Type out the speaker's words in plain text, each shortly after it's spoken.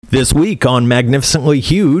This week on Magnificently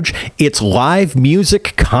Huge, it's live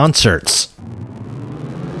music concerts.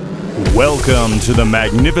 Welcome to the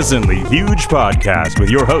Magnificently Huge podcast with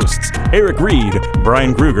your hosts, Eric Reed,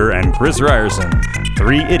 Brian Kruger, and Chris Ryerson.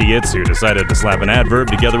 Three idiots who decided to slap an adverb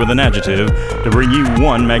together with an adjective to bring you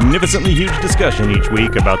one magnificently huge discussion each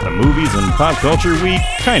week about the movies and pop culture we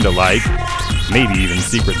kinda like, maybe even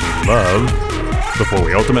secretly love, before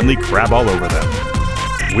we ultimately crap all over them.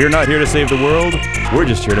 We're not here to save the world, we're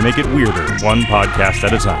just here to make it weirder, one podcast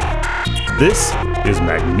at a time. This is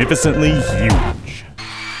Magnificently Huge.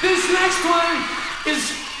 This next one is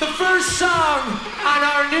the first song on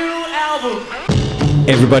our new album.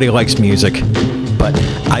 Everybody likes music, but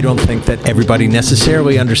I don't think that everybody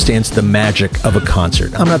necessarily understands the magic of a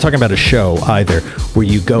concert. I'm not talking about a show either, where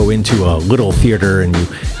you go into a little theater and you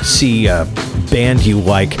see a band you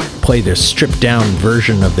like play their stripped down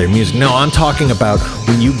version of their music. No, I'm talking about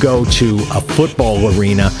when you go to a football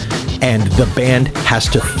arena and the band has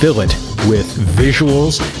to fill it with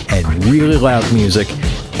visuals and really loud music,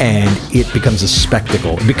 and it becomes a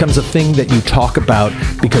spectacle. It becomes a thing that you talk about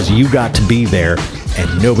because you got to be there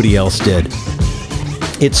and nobody else did.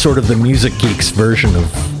 It's sort of the music geeks version of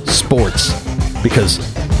sports because,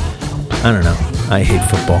 I don't know, I hate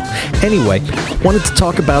football. Anyway, wanted to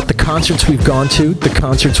talk about the concerts we've gone to, the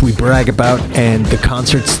concerts we brag about, and the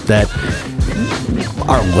concerts that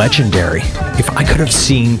are legendary. If I could have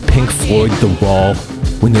seen Pink Floyd The Wall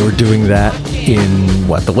when they were doing that in,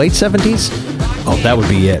 the late 70s? Oh, that would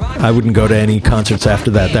be it. I wouldn't go to any concerts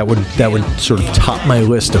after that. That would sort of top my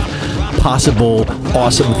list of possible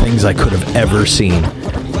awesome things I could have ever seen.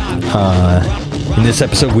 In this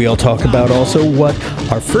episode, we'll talk about also what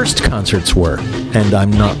our first concerts were, and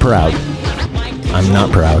I'm not proud. I'm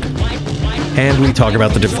not proud. And we talk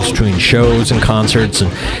about the difference between shows and concerts,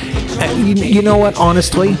 and you know what,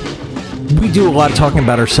 honestly, we do a lot of talking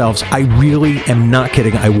about ourselves. I really am not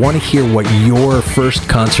kidding. I want to hear what your first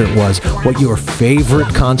concert was, what your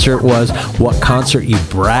favorite concert was, what concert you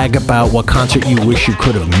brag about, what concert you wish you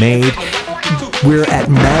could have made. We're at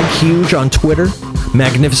MagHuge on Twitter,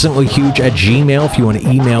 magnificentlyhuge@gmail if you want to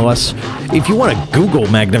email us. If you want to Google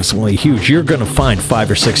Magnificently Huge, you're going to find 5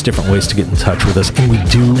 or 6 different ways to get in touch with us, and we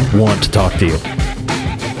do want to talk to you.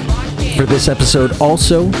 For this episode,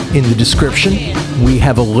 also, in the description, we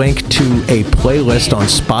have a link to a playlist on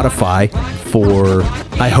Spotify for,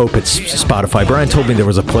 I hope it's Spotify. Brian told me there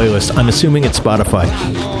was a playlist. I'm assuming it's Spotify.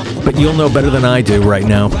 But you'll know better than I do right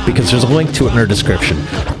now because there's a link to it in our description.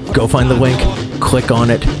 Go find the link, click on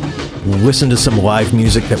it, listen to some live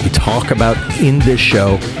music that we talk about in this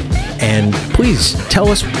show, and please tell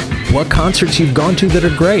us what concerts you've gone to that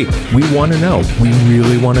are great. We want to know. We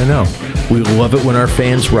really want to know. We love it when our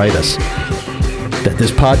fans write us. That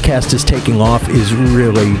this podcast is taking off is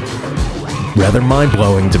really rather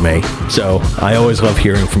mind-blowing to me. So I always love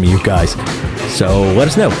hearing from you guys. So let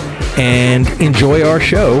us know. And enjoy our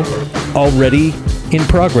show already in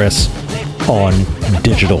progress on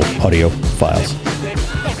digital audio files.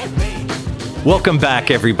 Welcome back,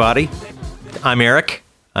 everybody. I'm Eric.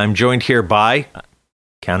 I'm joined here by...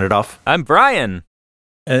 Count it off. I'm Brian.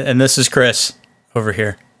 And this is Chris over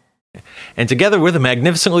here. And together we're the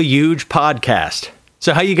Magnificently Huge podcast.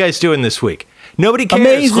 So how you guys doing this week? Nobody cares.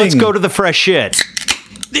 Amazing. Let's go to the fresh shit.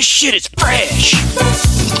 This shit is fresh.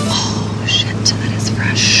 Oh, shit, that is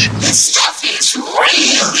fresh. This stuff is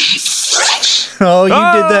really fresh. Oh,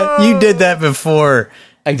 you did that before.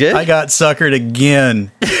 I did? I got suckered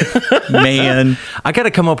again. Man. I got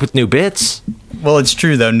to come up with new bits. Well, it's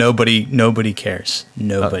true, though. Nobody cares.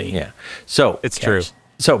 Nobody. Yeah. So It's cares. true.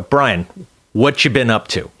 So, Brian, what you been up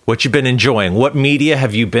to? What you been enjoying? What media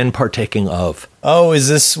have you been partaking of? Oh, what is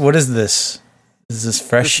this? Is this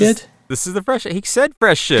fresh shit? This is the fresh shit. He said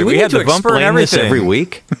fresh shit. Do we had need the to bumper and explain this everything. every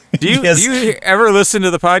week? Do you, Yes. do you ever listen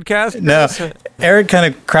to the podcast? No. Chris? Eric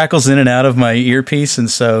kind of crackles in and out of my earpiece, and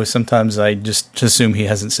so sometimes I just assume he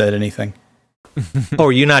hasn't said anything. Oh,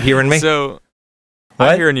 are you not hearing me? So, What?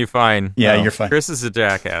 I'm hearing you fine. Yeah, Oh. you're fine. Chris is a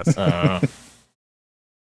jackass.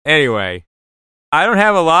 Anyway, I don't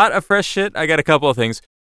have a lot of fresh shit. I got a couple of things.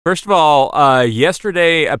 First of all,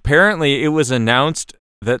 yesterday, apparently it was announced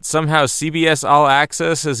that somehow CBS All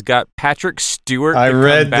Access has got Patrick Stewart I to come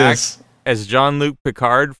read back this. as Jean-Luc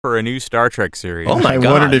Picard for a new Star Trek series. Oh my I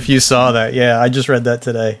God. wondered if you saw that. Yeah, I just read that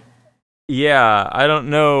today. Yeah, I don't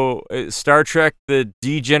know. Star Trek The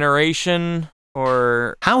Degeneration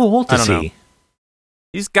or... How old I is don't he? know.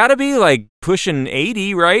 He's got to be like pushing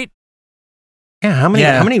 80, right? Yeah, how many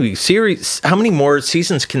Yeah. how many more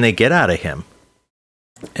seasons can they get out of him?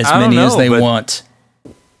 As I don't many as know, they but- want.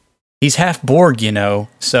 He's half Borg,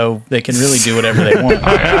 so they can really do whatever they want.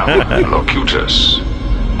 I am Locutus,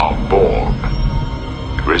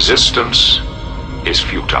 Resistance is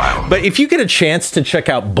futile. But if you get a chance to check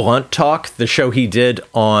out Blunt Talk, the show he did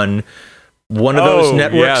on one of those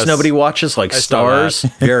networks nobody watches, like Stars,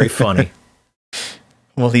 very funny.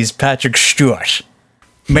 Well, he's Patrick Stewart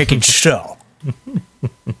making show.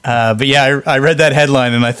 But yeah, I read that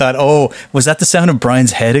headline and I thought, oh, was that the sound of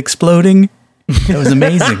Brian's head exploding? That was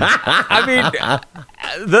amazing. I mean,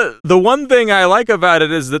 the one thing I like about it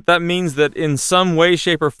is that means that in some way,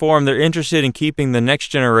 shape, or form, they're interested in keeping the next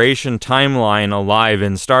generation timeline alive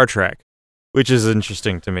in Star Trek, which is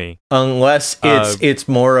interesting to me. Unless it's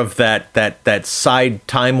more of that side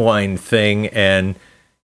timeline thing, and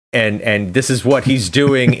this is what he's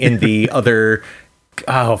doing in the other.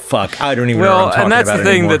 Oh fuck! I don't even know what I'm talking about. And that's the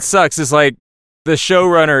thing anymore. that sucks is like the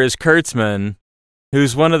showrunner is Kurtzman,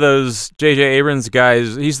 who's one of those J.J. Abrams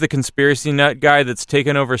guys. He's the conspiracy nut guy that's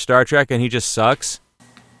taken over Star Trek, and he just sucks.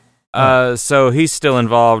 So he's still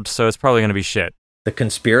involved, so it's probably going to be shit. The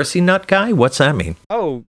conspiracy nut guy? What's that mean?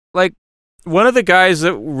 Oh, like one of the guys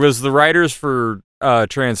that was the writers for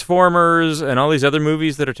Transformers and all these other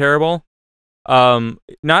movies that are terrible. Not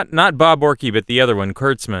Bob Orkey, but the other one,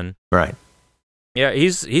 Kurtzman. Right. Yeah,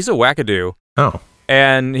 he's a wackadoo. Oh.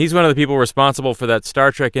 And he's one of the people responsible for that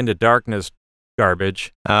Star Trek Into Darkness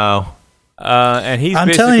garbage. Oh. And he's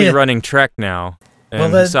basically running Trek now.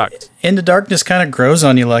 And well, sucked. Into Darkness kind of grows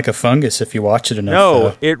on you like a fungus if you watch it enough.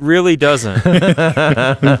 No, it really doesn't.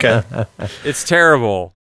 Okay. It's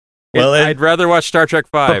terrible. Well, I'd rather watch Star Trek V.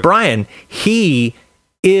 But Brian, he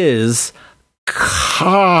is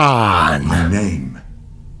Khan. My name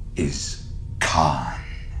is Khan.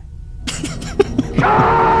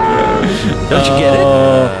 Don't you get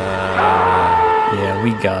it? Yeah,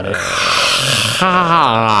 we got it.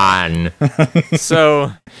 Khan.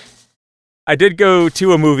 So, I did go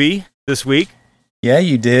to a movie this week. Yeah,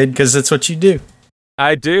 you did, because that's what you do.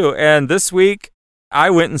 I do. And this week,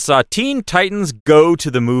 I went and saw Teen Titans Go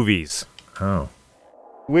to the Movies. Oh.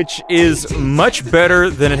 Which is much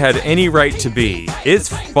better than it had any right to be. It's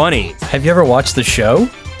funny. Have you ever watched the show?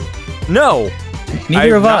 No.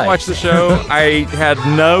 Neither have I. I've not watched the show. I had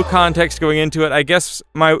no context going into it. I guess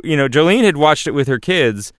Jolene had watched it with her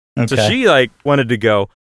kids, so she wanted to go.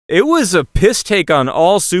 It was a piss take on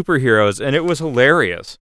all superheroes, and it was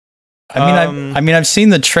hilarious. I mean, I've seen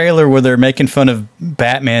the trailer where they're making fun of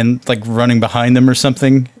Batman, like running behind them or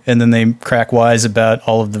something, and then they crack wise about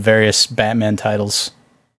all of the various Batman titles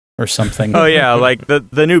or something. Oh yeah, like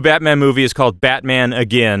the new Batman movie is called Batman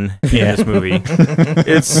Again. In this movie,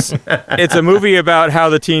 it's a movie about how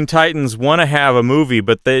the Teen Titans want to have a movie,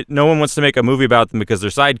 but no one wants to make a movie about them because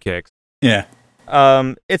they're sidekicks. Yeah.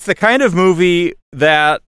 It's the kind of movie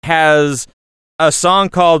that has a song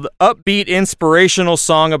called Upbeat Inspirational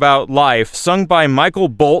Song About Life, sung by Michael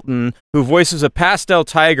Bolton, who voices a pastel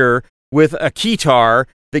tiger with a keytar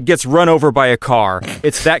that gets run over by a car.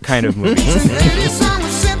 It's that kind of movie.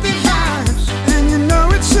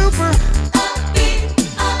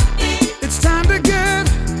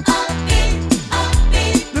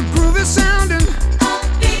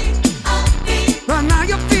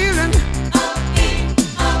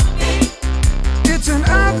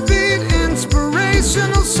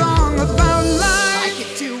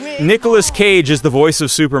 Nicolas Cage is the voice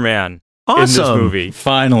of Superman in this movie.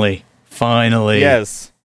 Finally.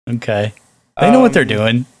 Yes. Okay. They know what they're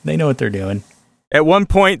doing. At one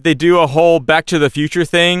point, they do a whole Back to the Future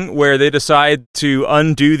thing where they decide to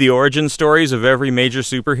undo the origin stories of every major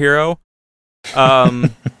superhero.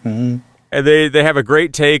 And they have a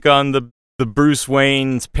great take on the Bruce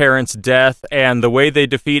Wayne's parents' death, and the way they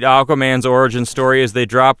defeat Aquaman's origin story is they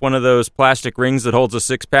drop one of those plastic rings that holds a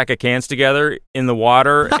 6-pack of cans together in the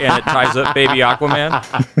water, and it ties up baby Aquaman.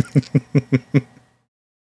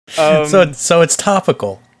 So it's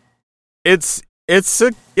topical. It's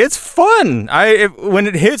fun. When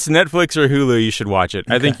it hits Netflix or Hulu, you should watch it.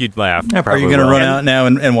 Okay. I think you'd laugh. Are you going to run out now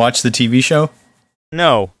and watch the TV show?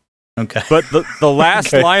 No. Okay. But the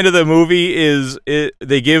last line of the movie is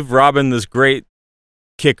they give Robin this great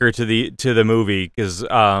kicker to the movie because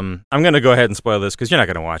I'm going to go ahead and spoil this because you're not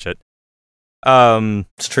going to watch it.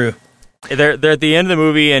 It's true. They're at the end of the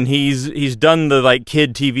movie and he's done the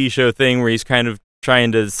kid TV show thing where he's kind of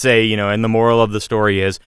trying to say, and the moral of the story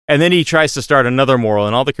is, and then he tries to start another moral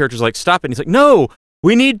and all the characters are like, stop it. And he's like, no,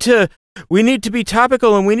 we need to be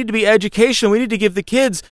topical and we need to be educational. We need to give the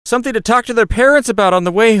kids something to talk to their parents about on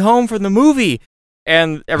the way home from the movie.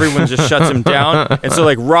 And everyone just shuts him down. And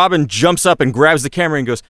so Robin jumps up and grabs the camera and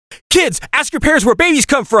goes, kids, ask your parents where babies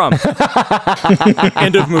come from.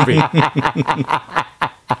 End of movie.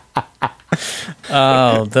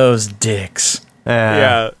 Oh, those dicks.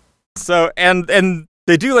 Yeah. So, and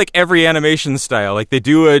They do like every animation style. Like they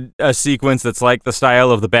do a sequence that's like the style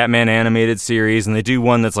of the Batman animated series, and they do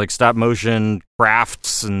one that's like stop motion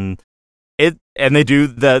crafts, and they do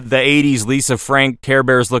the 80s Lisa Frank Care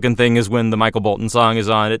Bears looking thing is when the Michael Bolton song is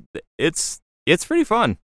on. It's pretty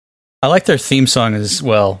fun. I like their theme song as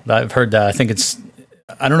well. I've heard that. I think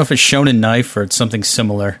I don't know if it's Shonen Knife or it's something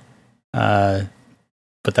similar.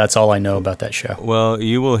 But that's all I know about that show. Well,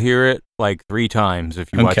 you will hear it like 3 times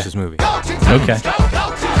if you watch this movie. Okay.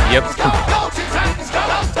 Yep.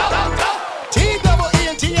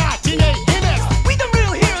 We the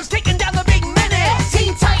real heroes taking down the big menace.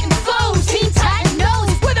 Teen Titans flows, Teen Titans knows.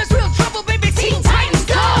 Where there's real trouble, baby, Teen Titans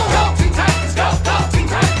go. Go, Teen Titans, go, go, Teen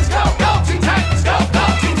Titans, go, go, Teen Titans, go,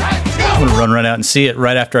 go, Teen Titans, go. I'm going to run right out and see it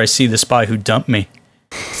right after I see The Spy Who Dumped Me.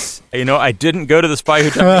 You know, I didn't go to The Spy Who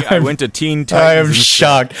Dumped Me. I went to Teen Titans. I am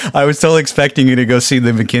shocked. I was totally expecting you to go see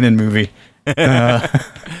the McKinnon movie.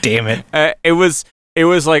 Damn it. It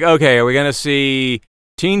was like, okay, are we going to see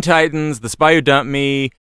Teen Titans, The Spy Who Dumped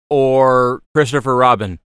Me, or Christopher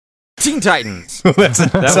Robin? Teen Titans. That's a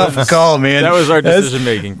tough call, man. That was our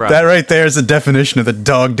decision-making process. That right there is the definition of the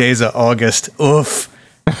dog days of August. Oof.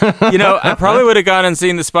 You know, I probably would have gone and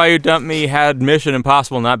seen The Spy Who Dumped Me had Mission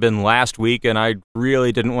Impossible not been last week, and I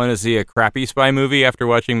really didn't want to see a crappy spy movie after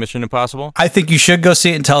watching Mission Impossible. I think you should go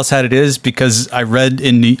see it and tell us how it is, because I read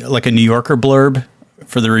in like a New Yorker blurb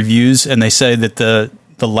for the reviews, and they say that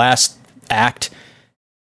the last act,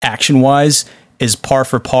 action-wise, is par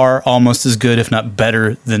for par, almost as good, if not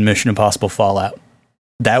better, than Mission Impossible Fallout.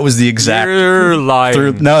 That was the exact... You're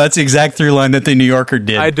lying. No, that's the exact through line that the New Yorker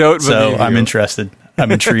did. I don't So believe I'm you. interested.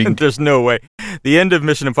 I'm intrigued. There's no way. The end of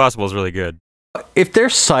Mission Impossible is really good. If they're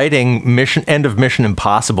citing end of Mission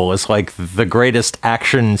Impossible as like the greatest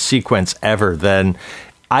action sequence ever, then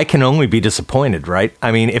I can only be disappointed, right?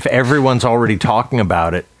 I mean, if everyone's already talking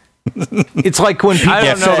about it, it's like when people I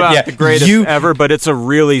don't know said, about the greatest ever, but it's a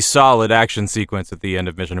really solid action sequence at the end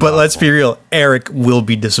of Mission Impossible. But let's be real, Eric will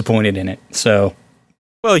be disappointed in it. So,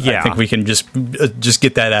 well, yeah, I think we can just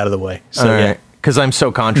get that out of the way. So, all right, because I'm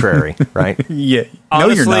so contrary, right? Yeah.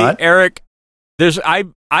 Honestly, no, you're not, Eric.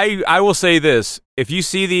 I will say this: if you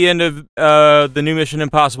see the end of the new Mission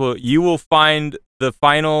Impossible, you will find the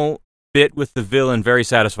final bit with the villain very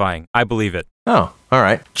satisfying. I believe it. Oh, all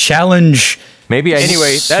right. Challenge. Maybe I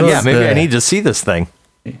maybe I need to see this thing.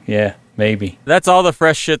 Yeah, maybe. That's all the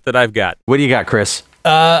fresh shit that I've got. What do you got, Chris?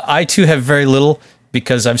 I too have very little,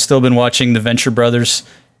 because I've still been watching the Venture Brothers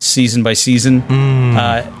season by season,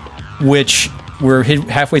 which we're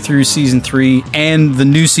halfway through season 3, and the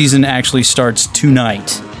new season actually starts tonight,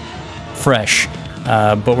 fresh.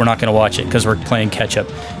 But we're not going to watch it because we're playing catch up.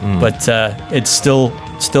 But it's still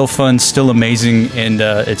fun, still amazing, and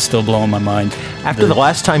it's still blowing my mind. After the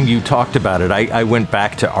last time you talked about it, I went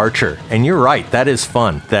back to Archer, and you're right, that is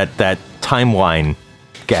fun. That timeline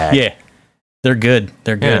gag. Yeah, they're good.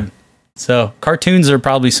 They're good. Yeah. So cartoons are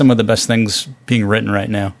probably some of the best things being written right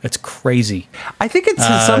now. It's crazy. I think it's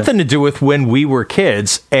something to do with when we were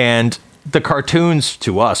kids, and the cartoons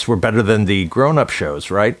to us were better than the grown-up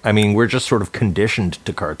shows, right? I mean, we're just sort of conditioned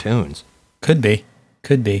to cartoons. Could be.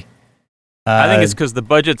 I think it's because the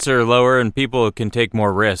budgets are lower and people can take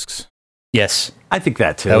more risks. Yes, I think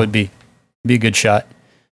that too. that would be a good shot.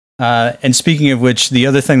 And speaking of which, the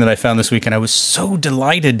other thing that I found this week, and I was so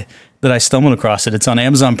delighted that I stumbled across it. It's on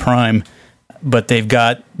Amazon Prime, but they've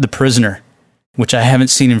got The Prisoner, which I haven't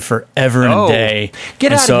seen in forever and a day.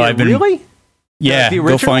 Get And out so of here, really? Yeah, The go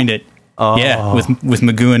original? find it. Oh. Yeah, with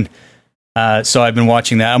McGowan. So I've been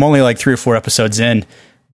watching that. I'm only like 3 or 4 episodes in,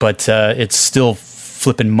 but it's still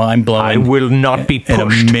flipping mind-blowing. I will not be and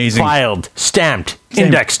pushed, amazing. filed, stamped,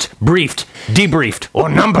 indexed, briefed, debriefed, or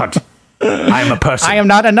numbered. I am a person. I am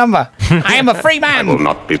not a number. I am a free man. will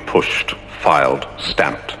not be pushed, filed,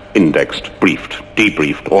 stamped, indexed, briefed,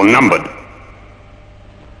 debriefed, or numbered.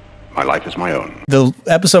 My life is my own. The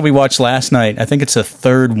episode we watched last night, I think it's the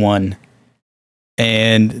 3rd one,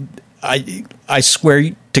 and I swear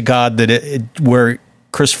to God that where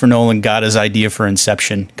Christopher Nolan got his idea for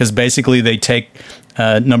Inception, because basically they take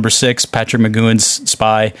number 6, Patrick McGowan's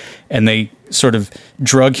Spy, and they sort of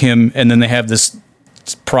drug him, and then they have this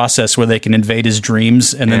process where they can invade his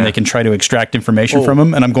dreams, and then they can try to extract information from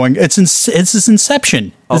him. And I'm going, it's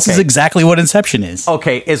Inception. This is exactly what Inception is.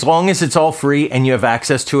 Okay, as long as it's all free and you have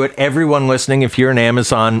access to it, everyone listening, if you're an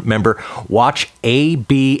Amazon member, watch A,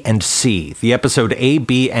 B, and C. The episode A,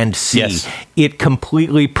 B, and C. Yes. It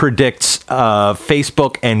completely predicts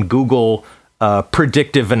Facebook and Google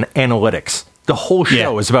predictive and analytics. The whole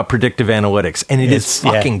show is about predictive analytics, and it's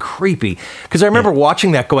fucking creepy. Because I remember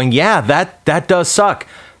watching that going, that does suck.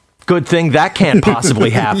 good thing that can't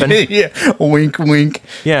possibly happen. Yeah, wink, wink.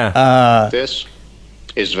 Yeah. This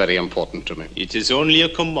is very important to me. It is only a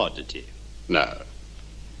commodity. No.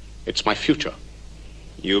 It's my future.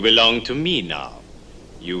 You belong to me now.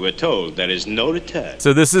 You were told there is no return.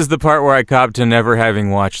 So this is the part where I cop to never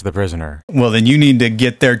having watched The Prisoner. Well, then you need to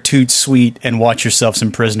get there toot sweet and watch yourself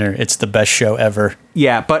some Prisoner. It's the best show ever.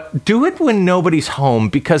 Yeah, but do it when nobody's home,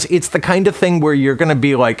 because it's the kind of thing where you're going to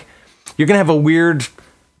be like, you're going to have a weird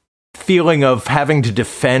feeling of having to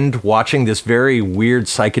defend watching this very weird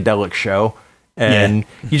psychedelic show. And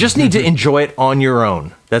you just need to enjoy it on your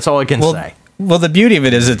own. That's all I can say. Well, the beauty of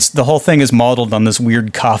it is the whole thing is modeled on this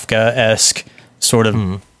weird Kafka-esque sort of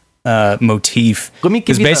motif. Let me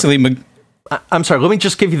give you basically I'm sorry, let me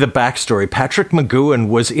just give you the backstory. Patrick McGoohan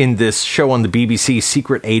was in this show on the BBC,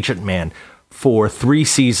 Secret Agent Man, for 3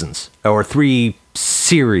 seasons, or 3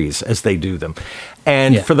 series as they do them.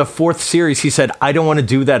 And for the 4th series, he said, I don't want to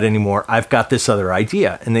do that anymore. I've got this other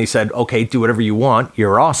idea. And they said, okay, do whatever you want.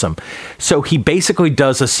 You're awesome. So he basically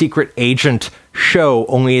does a secret agent show,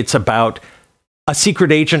 only it's about a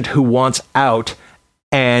secret agent who wants out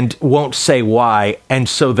and won't say why. And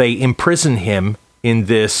so they imprison him in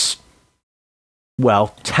this,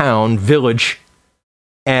 town, village,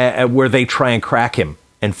 where they try and crack him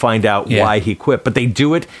and find out why he quit. But they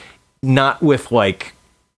do it not with, like,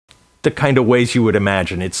 the kind of ways you would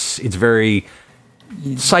imagine. It's very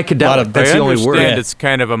psychedelic. That's the only word. It's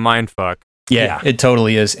kind of a mindfuck. Yeah, it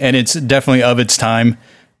totally is. And it's definitely of its time,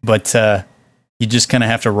 but you just kind of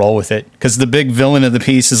have to roll with it. Because the big villain of the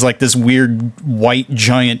piece is like this weird white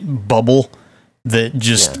giant bubble that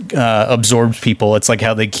just absorbs people. It's like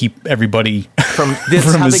how they keep everybody from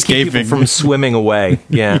escaping, from swimming away.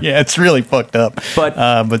 Yeah, yeah, it's really fucked up,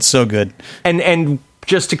 but so good. And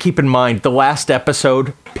just to keep in mind, the last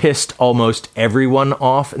episode pissed almost everyone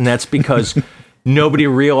off, and that's because nobody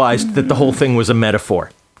realized that the whole thing was a metaphor.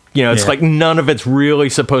 You know, it's like none of it's really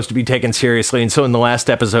supposed to be taken seriously. And so in the last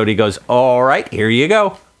episode, he goes, all right, here you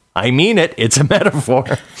go. I mean it. It's a metaphor.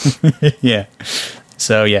 Yeah.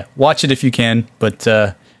 So, yeah, watch it if you can. But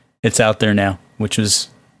it's out there now, which was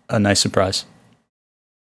a nice surprise.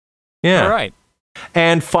 Yeah. All right.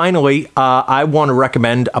 And finally, I want to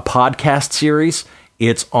recommend a podcast series.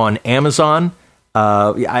 It's on Amazon.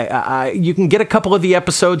 You can get a couple of the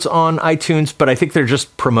episodes on iTunes, but I think they're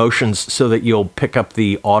just promotions so that you'll pick up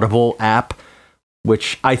the Audible app,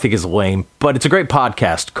 which I think is lame. But it's a great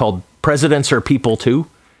podcast called Presidents Are People Too.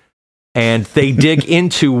 And they dig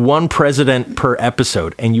into one president per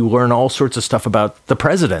episode, and you learn all sorts of stuff about the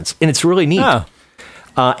presidents. And it's really neat. Oh.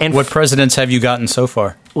 And what presidents have you gotten so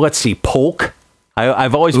far? Let's see, Polk.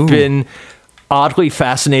 I've always been oddly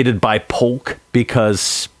fascinated by Polk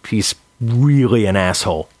because he's really an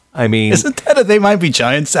asshole. I mean, isn't that a They Might Be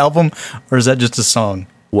Giants album, or is that just a song?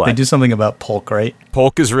 What? They do something about Polk, right?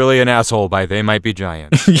 Polk is really an asshole by They Might Be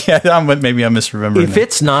Giants. Yeah, maybe I'm misremembering. If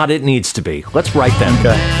it's not, it needs to be. Let's write that.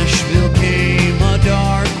 Okay. Nashville came a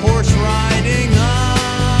dark horse riding up.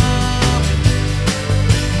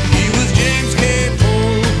 He was James K.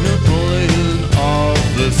 Polk, Napoleon of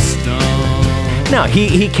the Stone. Now,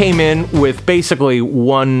 he came in with basically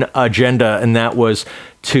one agenda, and that was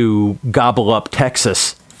to gobble up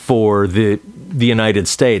Texas for the United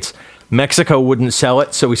States. Mexico wouldn't sell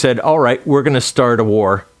it, so we said, all right, we're going to start a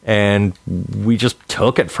war, and we just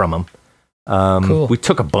took it from him. Cool. We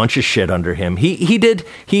took a bunch of shit under him.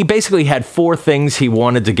 He basically had 4 things he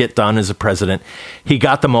wanted to get done as a president. He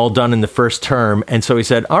got them all done in the first term, and so he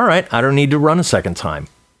said, all right, I don't need to run a second time,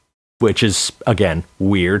 which is, again,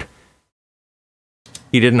 weird.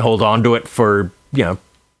 He didn't hold on to it for,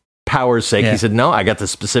 power's sake. Yeah. He said, no, I got the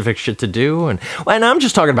specific shit to do. And I'm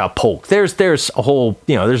just talking about Polk. There's a whole,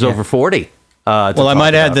 there's over 40. Well, I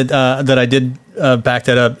might add that I did back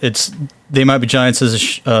that up. It's They Might Be Giants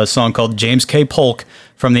is a song called James K. Polk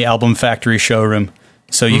from the album Factory Showroom.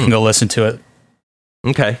 So you can go listen to it.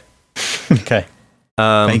 Okay. Okay.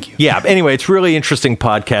 Thank you. Yeah. Anyway, it's really interesting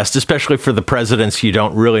podcast, especially for the presidents you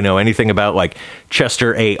don't really know anything about, like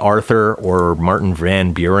Chester A. Arthur or Martin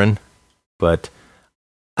Van Buren. But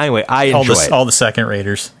anyway, I enjoy it. All the second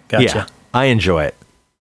raters. Gotcha. Yeah, I enjoy it.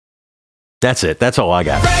 That's it. That's all I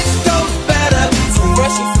got.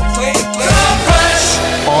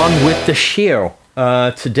 On with the show.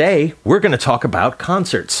 Today, we're going to talk about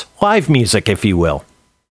concerts. Live music, if you will.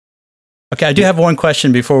 Okay, I do have one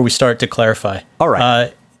question before we start to clarify. All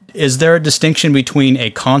right. Is there a distinction between a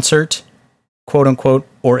concert, quote unquote,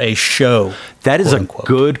 or a show? That is a unquote?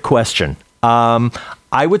 Good question.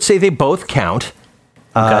 I would say they both count.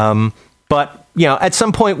 Okay. But at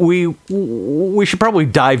some point we should probably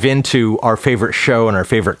dive into our favorite show and our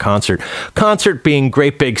favorite concert. Concert being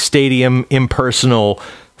great big stadium, impersonal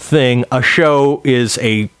thing. A show is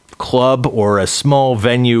a club or a small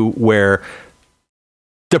venue where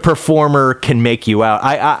the performer can make you out.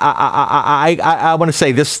 I want to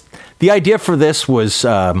say this. The idea for this was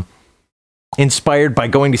inspired by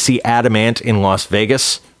going to see Adamant in Las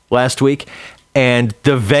Vegas last week, and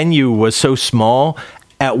the venue was so small.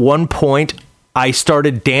 At one point, I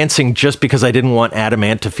started dancing just because I didn't want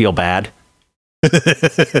Adamant to feel bad.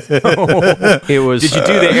 It was. Did you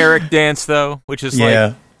do the Eric dance though? Which is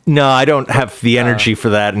like. No, I don't have the energy for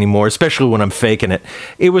that anymore, especially when I'm faking it.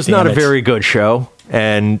 It was not a very good show,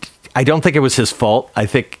 and I don't think it was his fault. I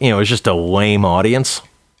think, it was just a lame audience,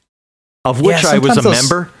 of which I was a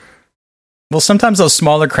member. Well, sometimes those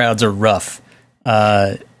smaller crowds are rough,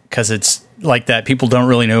 because it's like that. People don't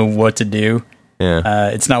really know what to do. Yeah.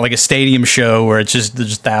 It's not like a stadium show where it's just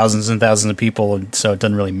there's thousands and thousands of people, and so it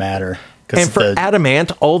doesn't really matter. And for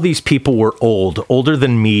Adamant, all these people were older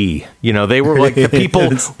than me. They were like the people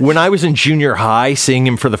when I was in junior high seeing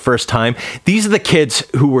him for the first time. These are the kids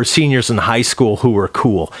who were seniors in high school who were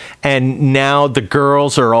cool. And now the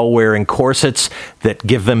girls are all wearing corsets that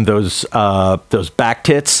give them those back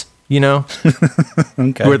tits,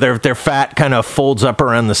 Okay. Where their fat kind of folds up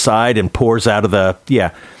around the side and pours out of the,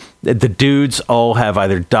 The dudes all have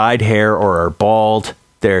either dyed hair or are bald.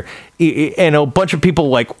 And a bunch of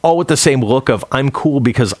people all with the same look of I'm cool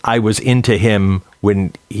because I was into him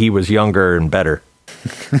when he was younger and better.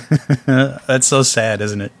 That's so sad,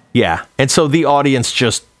 isn't it? Yeah, and so the audience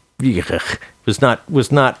just was not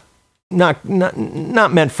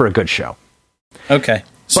meant for a good show. Okay,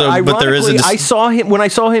 but there is. I saw him when I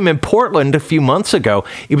saw him in Portland a few months ago.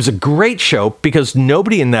 It was a great show because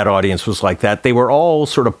nobody in that audience was like that. They were all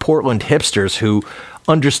sort of Portland hipsters who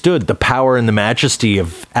understood the power and the majesty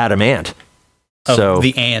of Adamant. So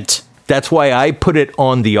the ant. That's why I put it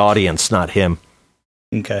on the audience, not him.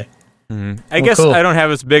 Okay. I guess cool. I don't have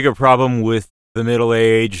as big a problem with the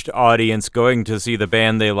middle-aged audience going to see the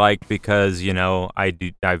band they like because,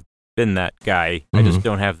 I've been that guy. Mm-hmm. I just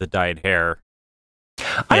don't have the dyed hair.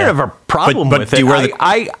 I don't have a problem with it.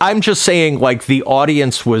 I'm just saying, the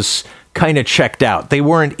audience was kind of checked out. They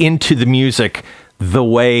weren't into the music the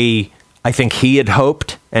way I think he had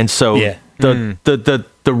hoped, and so the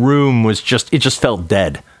room was just felt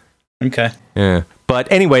dead. Okay. Yeah.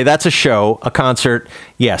 But anyway, that's a show, a concert.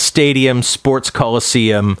 Yeah, stadium, sports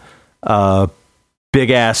coliseum,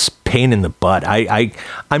 big ass pain in the butt.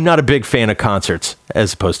 I'm not a big fan of concerts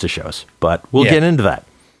as opposed to shows, but we'll get into that.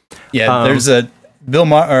 Yeah, there's a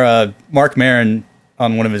Mark Maron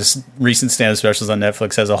on one of his recent stand-up specials on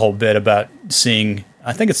Netflix has a whole bit about seeing,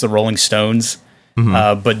 I think it's the Rolling Stones.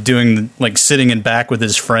 Mm-hmm. But doing sitting in back with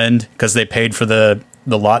his friend because they paid for the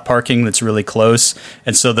lot parking that's really close,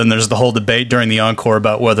 and so then there's the whole debate during the encore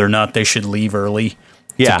about whether or not they should leave early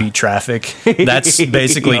to beat traffic. That's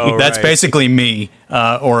basically basically me,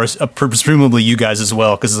 or presumably you guys as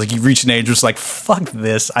well, because you reach an age where it's fuck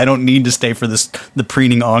this, I don't need to stay for the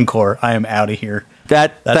preening encore. I am out of here.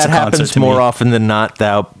 That happens more often than not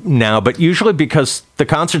now, but usually because the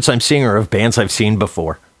concerts I'm seeing are of bands I've seen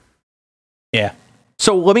before. Yeah.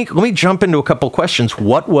 So let me jump into a couple questions.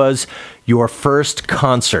 What was your first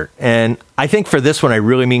concert? And I think for this one, I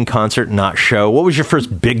really mean concert, not show. What was your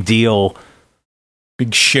first big deal?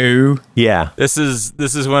 Big show? Yeah. This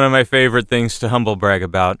is one of my favorite things to humble brag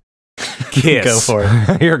about. Kiss. Go for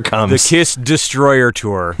it. Here it comes. The Kiss Destroyer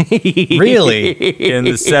Tour. Really? In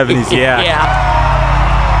the 70s, yeah.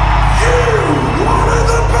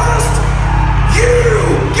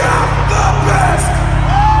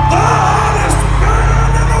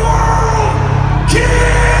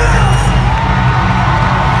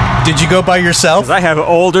 Did you go by yourself? 'Cause I have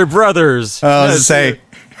older brothers. I was to say.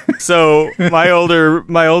 So my older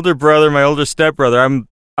brother, my older stepbrother, I'm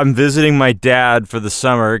visiting my dad for the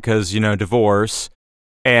summer because divorce,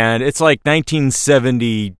 and it's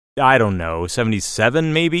 1970. I don't know,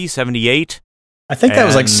 77 maybe 78. I think that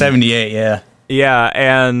was 78. Yeah. Yeah,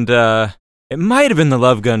 and it might have been the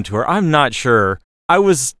Love Gun Tour. I'm not sure. I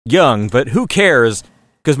was young, but who cares?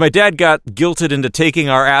 Because my dad got guilted into taking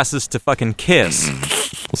our asses to fucking Kiss.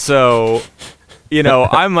 So,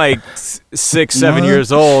 I'm 6, 7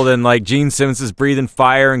 years old, and Gene Simmons is breathing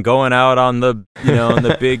fire and going out on the, on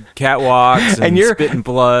the big catwalks and you're spitting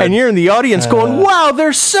blood. And you're in the audience going, wow,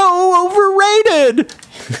 they're so overrated.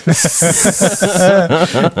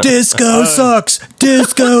 Disco sucks.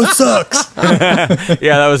 Disco sucks.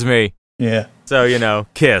 Yeah, that was me. Yeah. So,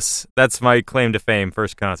 Kiss. That's my claim to fame,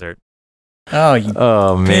 first concert.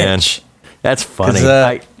 Oh, man. Bitch. That's funny.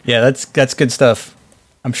 Yeah, that's good stuff.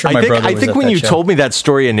 I'm sure my brother was I think at when that you show. told me that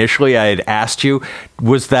story initially, I had asked you,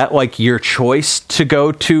 was that like your choice to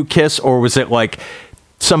go to Kiss, or was it like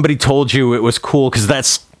somebody told you it was cool? Because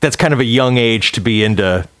that's kind of a young age to be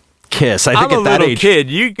into Kiss. I think I'm at a that little age, kid.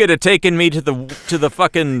 You could have taken me to the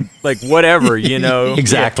fucking like whatever, you know.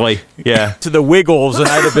 exactly. Yeah. To the Wiggles, and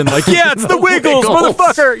I'd have been like, yeah, it's the Wiggles, Wiggles.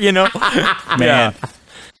 motherfucker, you know. Man. Yeah.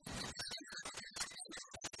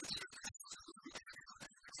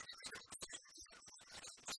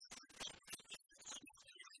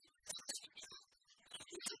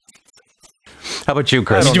 How about you,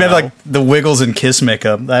 Chris? Did you have like the Wiggles and Kiss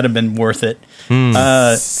makeup? That'd have been worth it.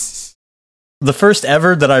 The first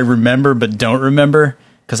ever that I remember but don't remember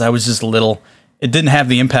because I was just little. It didn't have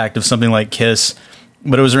the impact of something like Kiss,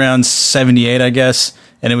 but it was around 78, I guess,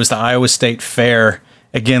 and it was the Iowa State Fair.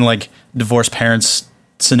 Again, like divorced parents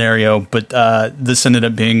scenario, but this ended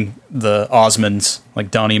up being the Osmonds,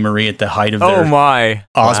 like Donnie and Marie at the height of their Oh my.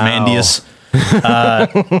 Osmandius.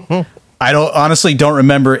 I honestly don't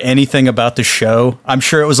remember anything about the show. I'm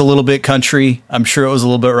sure it was a little bit country. I'm sure it was a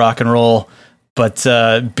little bit rock and roll. But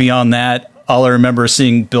beyond that, all I remember is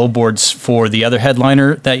seeing billboards for the other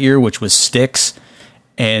headliner that year, which was Styx,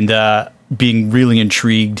 and being really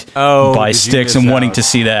intrigued by did you Styx miss and wanting out? to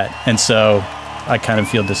see that. And so I kind of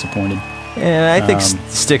feel disappointed. And I think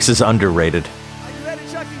Styx is underrated.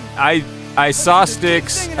 I saw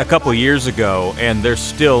Styx a couple years ago, and they're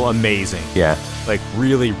still amazing. Yeah. Like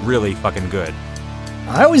really, really fucking good.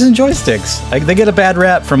 I always enjoy Styx. They get a bad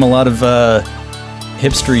rap from a lot of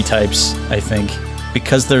hipstery types, I think,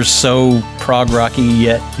 because they're so prog rocky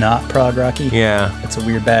yet not prog rocky. Yeah. It's a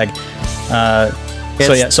weird bag.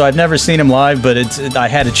 So I've never seen him live, but I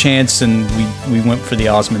had a chance, and we went for the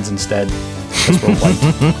Osmonds instead. Because we're white.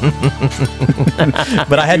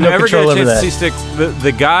 But I had You no never control get a over chance that. to see Styx.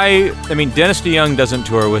 The guy, I mean, Dennis DeYoung doesn't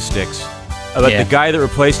tour with Styx, but Yeah. the guy that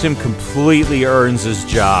replaced him completely earns his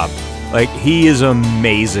job. Like, he is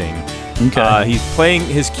amazing. Okay. He's playing,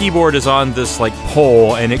 his keyboard is on this like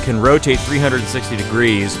pole, and it can rotate 360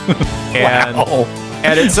 degrees. And Wow.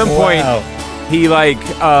 and at some point, Wow. he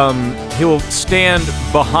he'll stand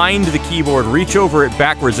behind the keyboard, reach over it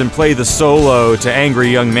backwards, and play the solo to "Angry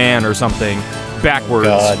Young Man" or something backwards.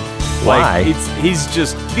 God. Why? Like he's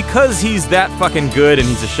just because he's that fucking good, and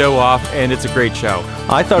he's a show off, and it's a great show.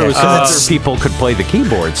 I thought it was Yeah, because people could play the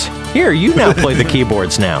keyboards. Here, you now play the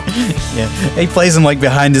keyboards now. Yeah. He plays them like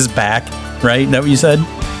behind his back, right? Is that what you said?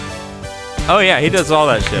 Oh yeah, he does all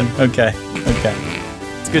that shit. Okay.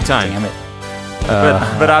 It's a good time. Damn it.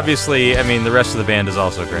 But obviously, I mean, the rest of the band is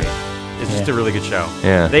also great. It's just a really good show.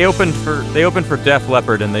 Yeah. They opened for Def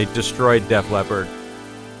Leppard, and they destroyed Def Leppard.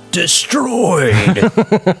 Destroyed.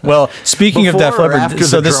 Well, speaking of Def Before or Leppard, after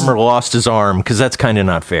so the this drummer lost his arm, because that's kind of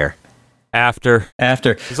not fair. After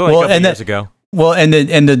after it's only a couple years ago. Well, and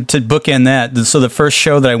to bookend that, so the first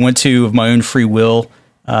show that I went to of my own free will,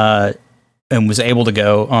 and was able to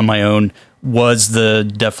go on my own, was the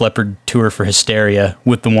Def Leppard tour for Hysteria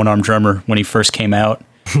with the one-armed drummer when he first came out.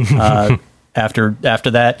 After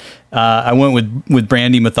that, I went with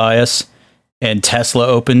Brandy Mathias, and Tesla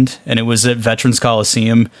opened, and it was at Veterans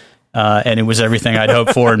Coliseum, and it was everything I'd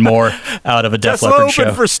hoped for and more out of a Def Leppard show.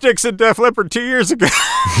 opened for Styx at Def Leppard 2 years ago.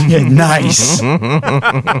 Yeah, nice.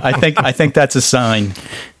 I think that's a sign.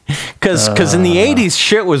 Because in the 80s,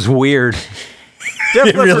 shit was weird. Def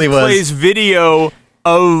It Leppard really was. plays video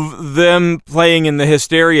of them playing in the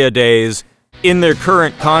Hysteria days in their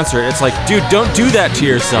current concert. It's like, dude, don't do that to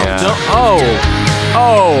yourself. Yeah. Don't,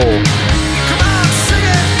 oh.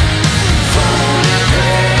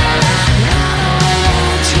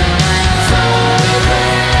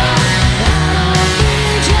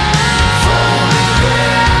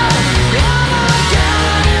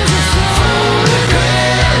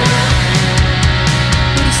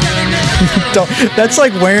 That's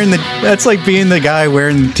like being the guy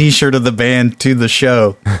wearing the T-shirt of the band to the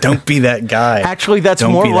show. Don't be that guy. Actually, that's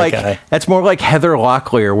Don't more be that like guy. that's more like Heather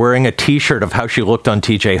Locklear wearing a T-shirt of how she looked on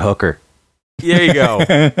T.J. Hooker. There you go.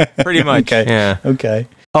 Pretty much. Okay. Yeah. Okay.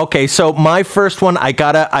 Okay, so my first one, I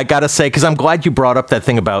gotta say, because I'm glad you brought up that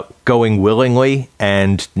thing about going willingly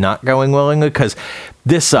and not going willingly, because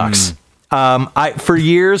this sucks. For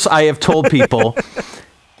years, I have told people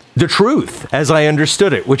the truth as I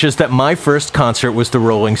understood it, which is that my first concert was the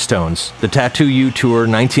Rolling Stones, the Tattoo You Tour,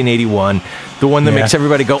 1981, the one that Yeah. makes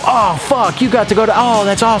everybody go, "Oh fuck, you got to go to! Oh,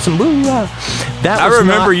 that's awesome!" Boo, that I was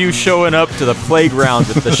remember not- you showing up to the playground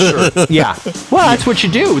with the shirt. Yeah. Well, that's what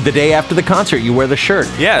you do. The day after the concert, you wear the shirt.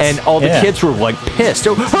 Yes. And all the Yeah. kids were like pissed.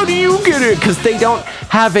 Oh, how do you get it? Because they don't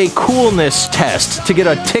have a coolness test to get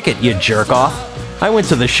a ticket, you jerk off. I went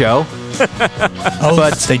to the show. Oh,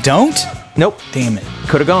 but they don't? Nope. Damn it.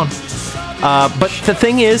 Could have gone. But the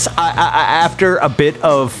thing is, I after a bit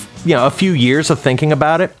of, a few years of thinking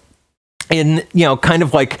about it, and, kind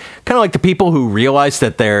of like the people who realized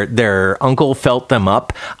that their uncle felt them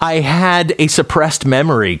up, I had a suppressed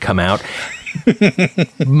memory come out.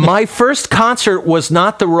 My first concert was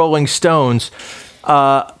not the Rolling Stones.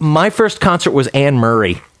 My first concert was Anne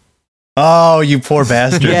Murray. Oh, you poor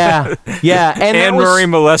bastard. Yeah. And Anne Murray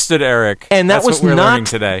molested Eric. And that That's was what we're learning not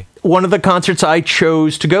today. One of the concerts I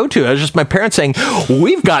chose to go to. It was just my parents saying,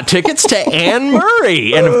 we've got tickets to Anne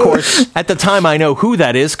Murray. And of course, at the time, I know who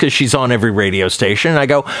that is because she's on every radio station. And I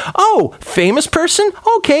go, oh, famous person?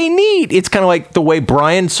 Okay, neat. It's kind of like the way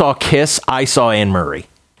Brian saw Kiss, I saw Anne Murray.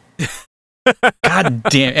 God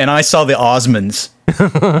damn! And I saw the Osmonds,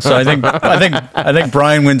 so I think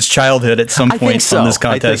Brian wins childhood at some point on this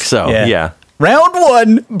contest. I think so. Yeah. Round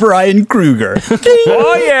 1, Brian Kruger.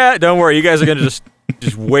 Oh yeah! Don't worry, you guys are gonna just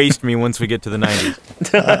waste me once we get to the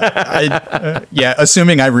 90s. Yeah,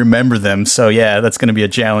 assuming I remember them. So yeah, that's gonna be a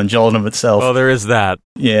challenge all in of itself. Well, there is that.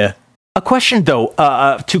 Yeah. A question, though,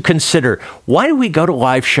 to consider. Why do we go to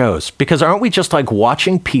live shows? Because aren't we just like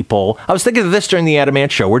watching people? I was thinking of this during the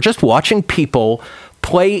Adamant show. We're just watching people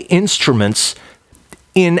play instruments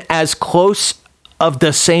in as close of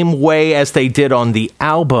the same way as they did on the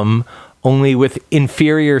album, only with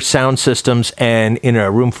inferior sound systems and in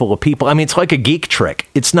a room full of people. I mean, it's like a geek trick.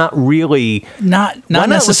 It's not really... Not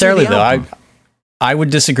necessarily, though. I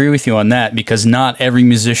would disagree with you on that because not every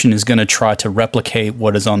musician is going to try to replicate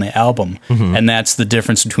what is on the album. Mm-hmm. And that's the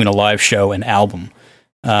difference between a live show and album.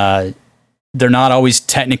 They're not always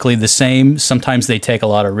technically the same. Sometimes they take a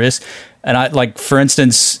lot of risks. And for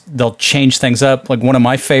instance, they'll change things up. Like one of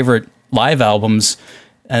my favorite live albums,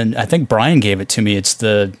 and I think Brian gave it to me. It's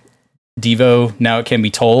the Devo, Now It Can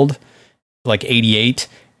Be Told, like 88.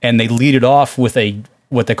 And they lead it off with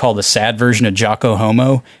what they call the sad version of Jocko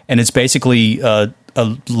Homo, and it's basically a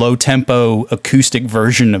low-tempo acoustic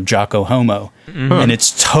version of Jocko Homo, and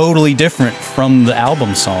it's totally different from the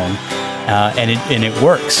album song, and it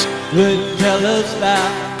works. They tell us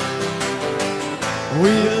that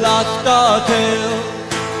we lost our tail,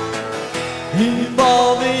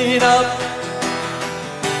 evolving up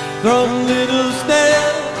from little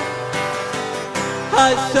snail.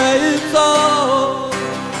 I say it's all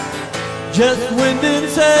just wind and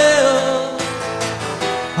sail.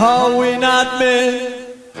 Are we not men?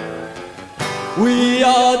 We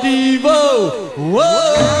are Devo.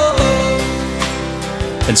 Whoa.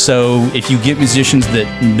 And so if you get musicians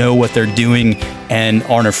that know what they're doing and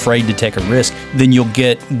aren't afraid to take a risk, then you'll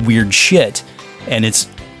get weird shit, and it's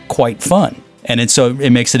quite fun. And so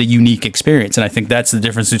it makes it a unique experience. And I think that's the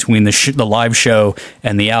difference between the live show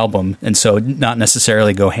and the album. And so not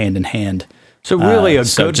necessarily go hand in hand. So really, it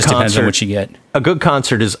just depends on what you get. A good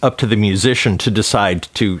concert is up to the musician to decide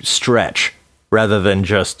to stretch rather than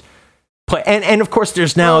just play. And of course,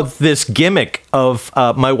 there's now this gimmick of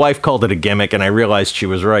my wife called it a gimmick, and I realized she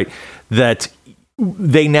was right, that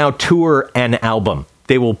they now tour an album.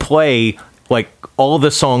 They will play like all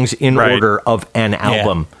the songs in order of an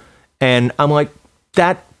album. Yeah. And I'm like,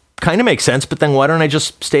 that kind of makes sense, but then why don't I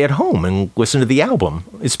just stay at home and listen to the album,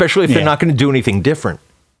 especially if they're not going to do anything different.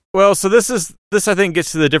 Well, so this I think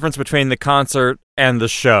gets to the difference between the concert and the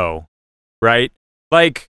show, right?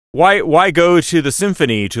 Like, why go to the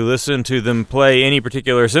symphony to listen to them play any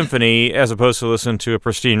particular symphony as opposed to listen to a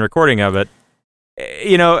pristine recording of it?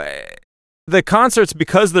 The concerts,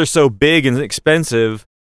 because they're so big and expensive,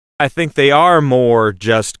 I think they are more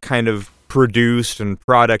just kind of produced and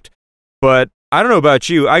product. But I don't know about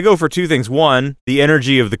you. I go for two things. One, the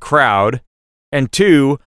energy of the crowd, and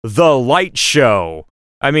two, the light show.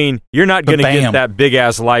 I mean, you're not going to get that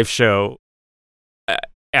big-ass live show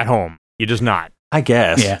at home. You're just not. I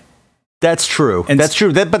guess. Yeah. That's true. And that's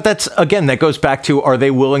true. But that's, again, that goes back to, are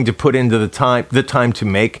they willing to put into the time to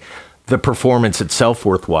make the performance itself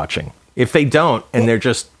worth watching? If they don't, and they're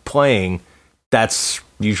just playing, that's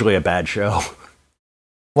usually a bad show.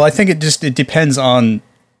 Well, I think it depends on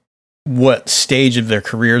what stage of their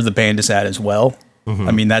career the band is at as well. Mm-hmm.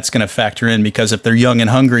 I mean, that's going to factor in, because if they're young and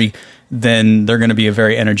hungry, then they're going to be a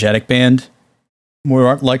very energetic band,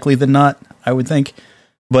 more likely than not, I would think.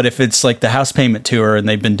 But if it's like the House Payment Tour and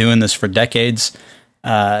they've been doing this for decades,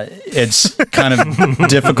 it's kind of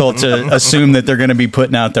difficult to assume that they're going to be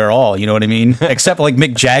putting out their all, you know what I mean? Except like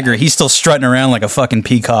Mick Jagger, he's still strutting around like a fucking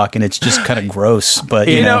peacock, and it's just kind of gross. But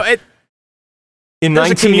you know In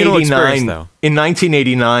There's a communal experience, 1989, though. in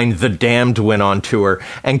 1989, The Damned went on tour,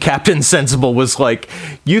 and Captain Sensible was like,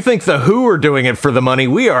 "You think the Who are doing it for the money?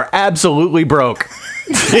 We are absolutely broke."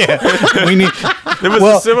 We need.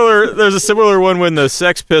 There's a similar one when the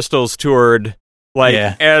Sex Pistols toured,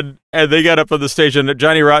 and they got up on the stage and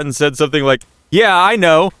Johnny Rotten said something like, "Yeah, I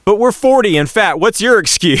know, but we're 40 and fat. What's your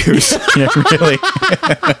excuse?" Yeah, really.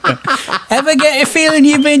 Ever get a feeling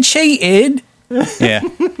you've been cheated? Yeah.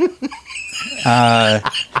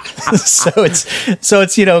 So it's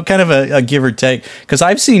kind of a give or take, because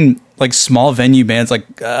I've seen like small venue bands, like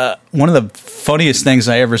one of the funniest things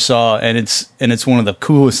I ever saw, and it's one of the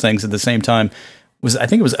coolest things at the same time, was I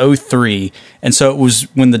think it was 2003, and so it was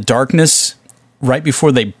when the Darkness, right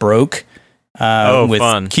before they broke. With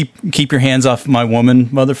fun. Keep Your Hands Off My Woman,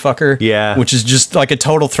 Motherfucker. Yeah. Which is just like a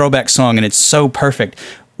total throwback song, and it's so perfect.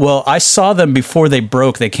 Well, I saw them before they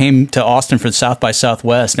broke. They came to Austin for South by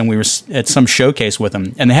Southwest, and we were at some showcase with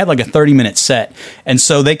them, and they had like a 30-minute set. And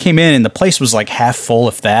so they came in, and the place was like half full,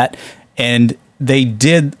 if that, and they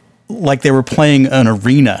did like they were playing an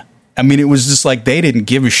arena. I mean, it was just like they didn't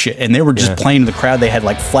give a shit, and they were just playing to the crowd. They had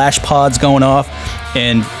like flash pods going off,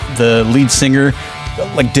 and the lead singer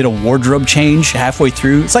like did a wardrobe change halfway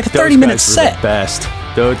through. It's like a 30-minute set. The best.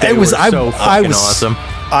 It was awesome.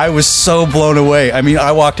 I was so blown away. I mean,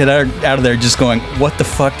 I walked out of there just going, "What the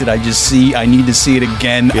fuck did I just see? I need to see it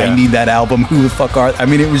again. Yeah. I need that album. Who the fuck are?" I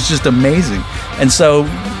mean, it was just amazing. And so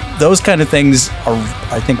those kind of things are,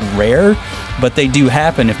 I think, rare, but they do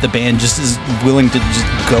happen if the band just is willing to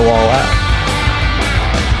just go all out.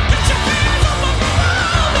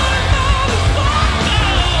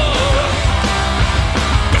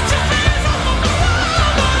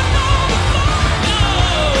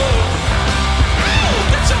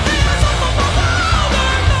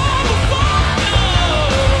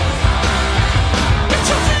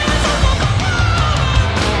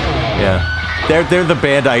 Yeah, they're the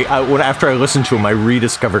band. After I listened to them, I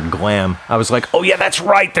rediscovered glam. I was like, "Oh yeah, that's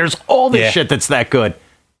right. There's all this shit that's that good."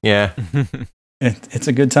 Yeah, it's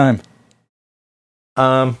a good time.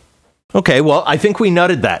 Okay, well, I think we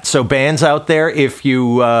nutted that. So bands out there, if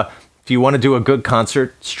you want to do a good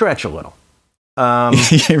concert, stretch a little.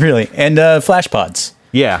 Yeah, really, and flash pods.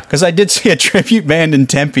 Yeah, because I did see a tribute band in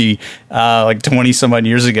Tempe like 20 some odd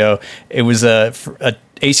years ago. It was a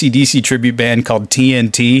AC/DC tribute band called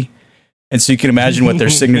TNT. And so you can imagine what their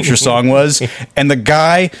signature song was. And the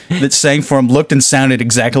guy that sang for him looked and sounded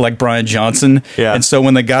exactly like Brian Johnson. Yeah. And so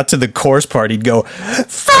when they got to the chorus part, he'd go,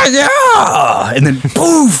 "Fire!" And then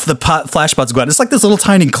poof, the flash pods go out. It's like this little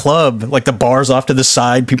tiny club, like the bars off to the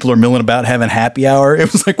side. People are milling about having happy hour. It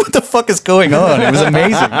was like, what the fuck is going on? It was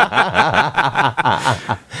amazing.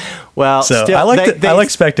 Well, so still, I like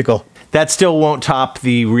spectacle. That still won't top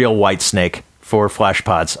the real Whitesnake for flash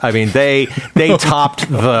pods. I mean, they topped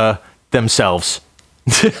themselves.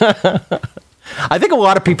 I think a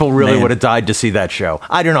lot of people really would have died to see that show.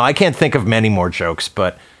 I don't know. I can't think of many more jokes,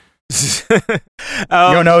 but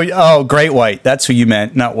Great White. That's who you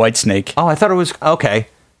meant, not Whitesnake. Oh, I thought it was okay.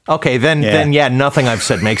 Okay, then nothing I've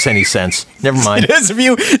said makes any sense. Never mind. It is if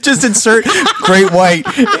you just insert Great White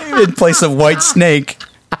in place of White Snake.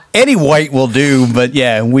 Any white will do, but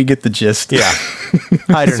yeah, we get the gist. Yeah.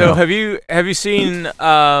 I don't know. So have you seen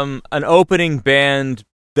an opening band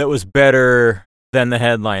that was better than the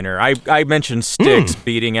headliner? I mentioned Styx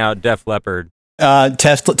beating out Def Leppard.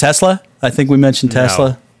 Tesla? I think we mentioned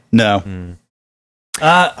Tesla. No.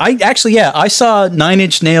 I saw Nine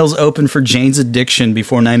Inch Nails open for Jane's Addiction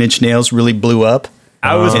before Nine Inch Nails really blew up.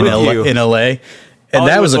 I was in LA. And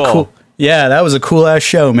that was that was a cool ass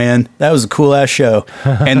show, man. That was a cool ass show.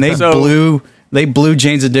 And they blew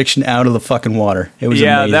Jane's Addiction out of the fucking water. It was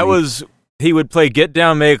amazing. That was. He would play Get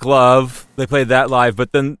Down, Make Love. They played that live.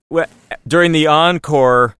 But then during the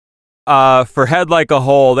encore for Head Like a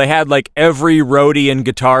Hole, they had like every roadie and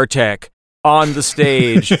guitar tech on the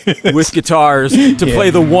stage with guitars to play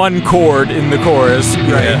the one chord in the chorus. Right?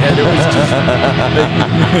 Yeah. And it was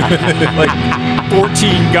just like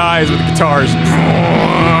 14 guys with guitars.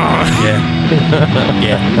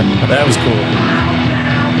 Yeah, that was cool.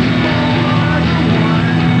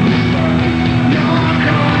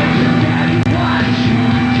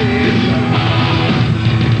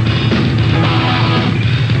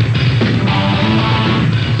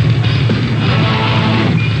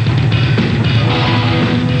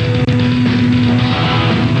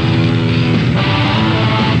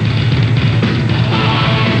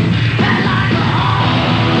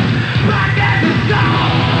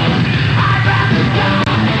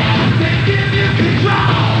 Give you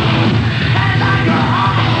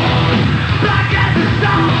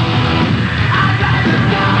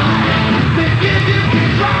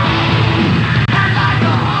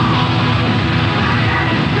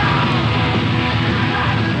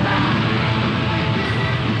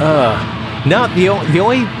No, the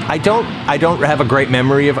only I don't have a great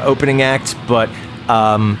memory of opening acts, but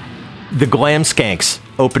the Glam Skanks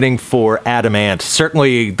opening for Adam Ant.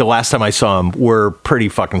 Certainly, the last time I saw them were pretty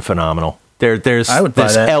fucking phenomenal. There's this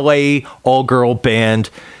LA all girl band.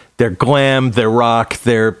 They're glam, they're rock,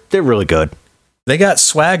 they're really good. They got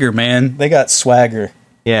swagger, man. They got swagger.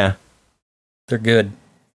 Yeah, they're good.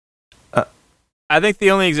 I think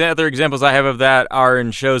the only other examples I have of that are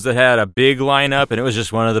in shows that had a big lineup, and it was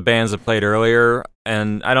just one of the bands that played earlier.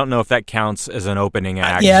 And I don't know if that counts as an opening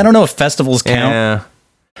act. Yeah, I don't know if festivals count. Yeah.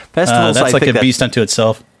 Festivals, that's like a beast unto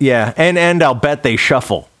itself. Yeah, and I'll bet they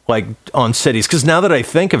shuffle like on cities. Because now that I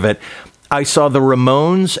think of it, I saw the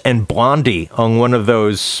Ramones and Blondie on one of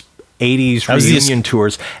those 80s reunion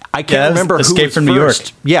tours. I can't remember who Escape was from first. New York.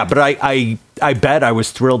 Yeah, but I bet I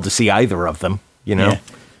was thrilled to see either of them. You know. Yeah.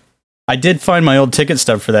 I did find my old ticket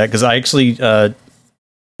stub for that because I actually,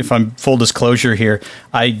 if I'm full disclosure here,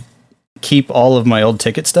 I keep all of my old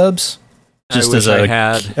ticket stubs just as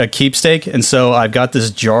a keepsake. And so I've got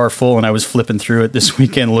this jar full and I was flipping through it this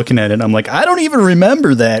weekend looking at it. And I'm like, I don't even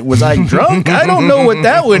remember that. Was I drunk? I don't know what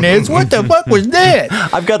that one is. What the fuck was that?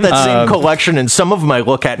 I've got that same collection and some of them I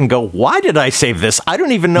look at and go, why did I save this? I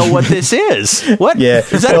don't even know what this is. What? Yeah.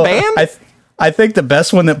 Is that a band? I think the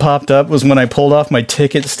best one that popped up was when I pulled off my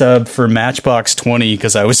ticket stub for Matchbox 20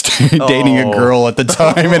 because I was dating a girl at the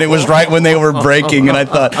time, and it was right when they were breaking, and I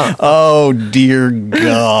thought, oh, dear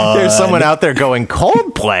God. There's someone out there going,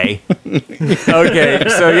 Coldplay? Okay,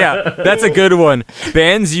 so yeah, that's a good one.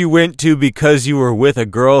 Bands you went to because you were with a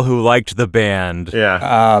girl who liked the band.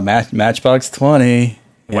 Yeah. Matchbox 20.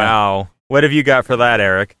 Wow. Yeah. What have you got for that,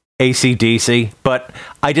 Eric? AC/DC, but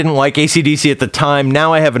I didn't like AC/DC at the time.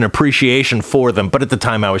 Now I have an appreciation for them, but at the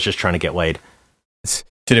time I was just trying to get laid.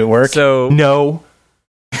 Did it work? So no.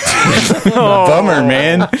 Bummer,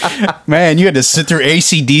 man. Man, you had to sit through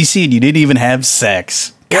AC/DC and you didn't even have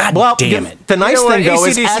sex. God damn it. The nice thing, though,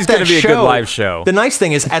 is AC/DC at is that gonna be a show, good live show. The nice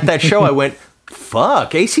thing is at that show I went,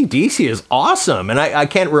 fuck, AC/DC is awesome. And I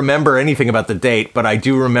can't remember anything about the date, but I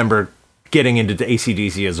do remember getting into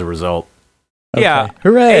AC/DC as a result. Okay. Yeah,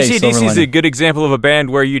 hooray! AC/DC is a good example of a band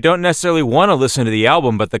where you don't necessarily want to listen to the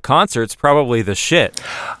album, but the concert's probably the shit.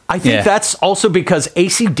 I think that's also because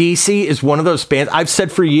AC/DC is one of those bands, I've said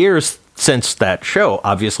for years since that show,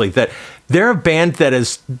 obviously, that they're a band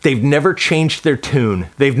that they've never changed their tune.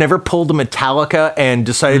 They've never pulled a Metallica and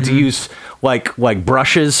decided to use like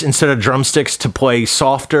brushes instead of drumsticks to play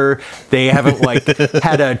softer. They haven't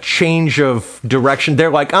had a change of direction. They're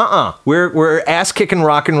like, we're ass kicking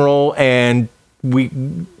rock and roll, and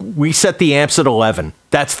we set the amps at 11.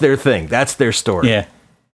 That's their thing. That's their story. Yeah.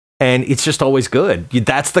 And it's just always good.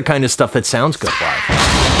 That's the kind of stuff that sounds good live.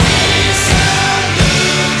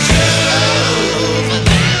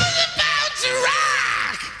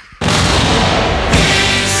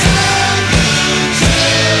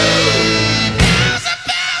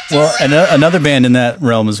 Well, another band in that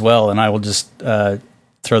realm as well, and I will just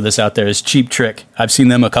throw this out there, is Cheap Trick. I've seen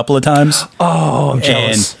them a couple of times. Oh, I'm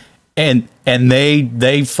jealous. And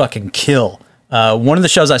they fucking kill. One of the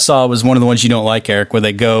shows I saw was one of the ones you don't like, Eric, where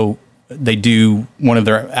they do one of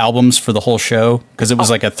their albums for the whole show, because it was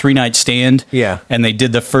like a 3-night stand. Yeah. And they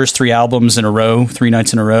did the first 3 albums in a row, 3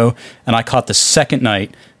 nights in a row. And I caught the second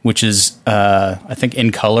night, which is, I think,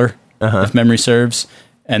 In Color, if memory serves.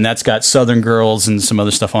 And that's got Southern Girls and some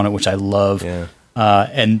other stuff on it, which I love. Yeah.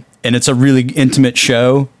 And it's a really intimate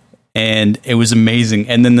show, and it was amazing.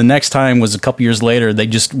 And then the next time was a couple years later. They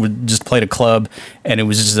just played a club, and it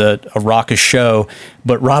was just a raucous show.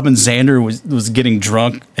 But Robin Zander was getting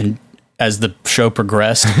drunk, and as the show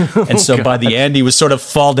progressed, and so by the end he was sort of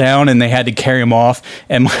fall down, and they had to carry him off.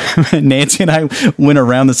 And Nancy and I went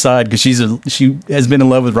around the side because she has been in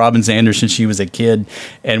love with Robin Zander since she was a kid,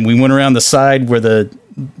 and we went around the side where the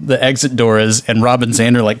exit door is, and Robin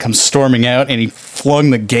Zander comes storming out, and he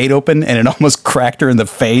flung the gate open, and it almost cracked her in the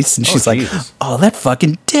face, and she's like, "Oh, that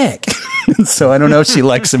fucking dick!" So I don't know if she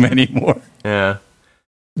likes him anymore. Yeah.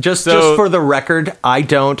 Just for the record, I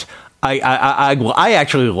don't. I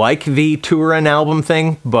actually like the tour and album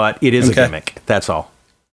thing, but it is a gimmick. That's all.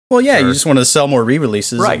 Well, yeah, you just want to sell more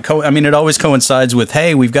re-releases. Right. It always coincides with,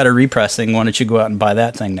 hey, we've got a repress thing. Why don't you go out and buy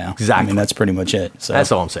that thing now? Exactly. I mean, that's pretty much it. So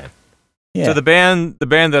that's all I'm saying. Yeah. So the band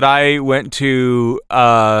that I went to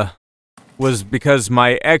was because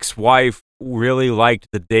my ex-wife really liked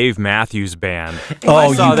the Dave Matthews Band.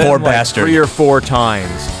 Oh, you poor bastard. 3 or 4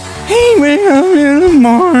 times. Hey, man,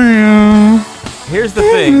 Mario. Here's the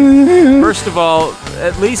thing. First of all,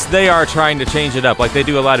 at least they are trying to change it up. They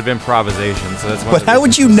do a lot of improvisation. So that's but how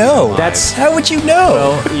would you know? How would you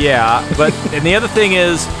know? Well, yeah. And the other thing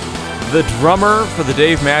is, The drummer for the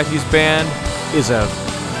Dave Matthews Band is a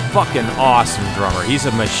fucking awesome drummer. He's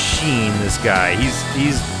a machine, this guy.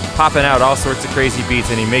 He's popping out all sorts of crazy beats,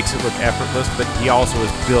 and he makes it look effortless, but he also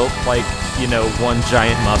is built like, one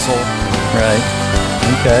giant muscle. Right.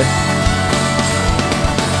 Okay.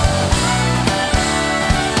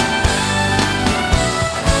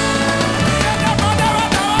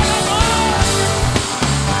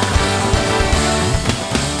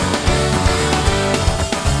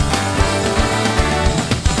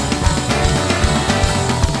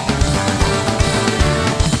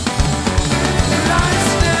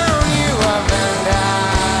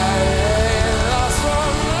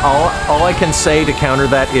 All I can say to counter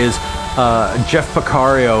that is Jeff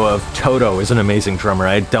Picario of Toto is an amazing drummer.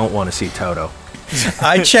 I don't want to see Toto.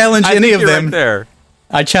 I challenge any of them. Right there.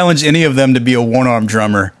 I challenge any of them to be a one-arm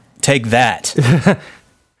drummer. Take that.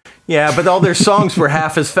 Yeah, but all their songs were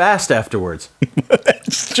half as fast afterwards.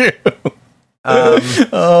 That's true.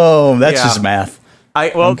 That's just math.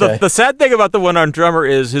 The sad thing about the one-arm drummer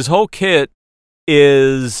is his whole kit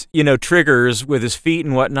is, triggers with his feet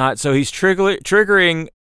and whatnot. So he's triggering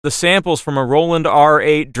the samples from a Roland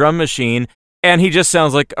R8 drum machine, and he just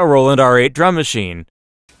sounds like a Roland R8 drum machine.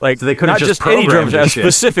 Like, so they not just any drum machine, a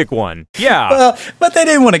specific one. Yeah. Well, but they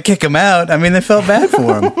didn't want to kick him out. I mean, they felt bad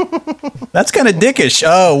for him. That's kind of dickish.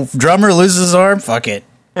 Oh, drummer loses his arm? Fuck it.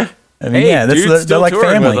 I mean, they're like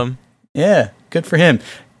family. With him. Yeah, good for him.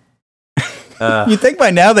 You'd think by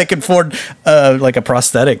now they could afford like a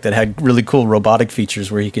prosthetic that had really cool robotic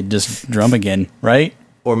features where he could just drum again, right?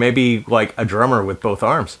 Or maybe like a drummer with both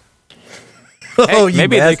arms.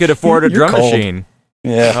 Maybe they could afford a drum machine.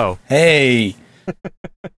 Yeah. Oh. Hey.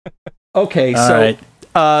 Okay, so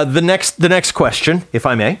right. The next question, if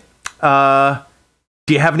I may,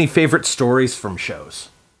 do you have any favorite stories from shows?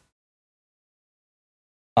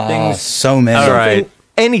 So many. All right.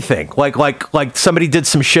 Anything like somebody did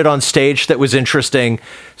some shit on stage that was interesting.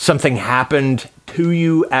 Something happened to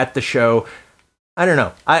you at the show. I don't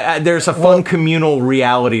know. There's a fun communal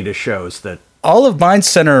reality to shows that all of mine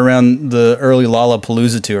center around the early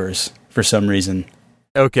Lollapalooza tours for some reason.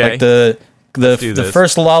 Okay. Like the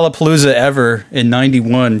first Lollapalooza ever in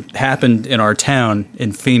 '91 happened in our town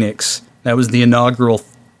in Phoenix. That was the inaugural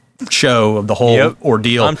show of the whole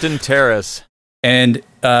ordeal. Compton Terrace. And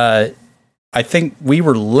I think we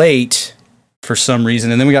were late for some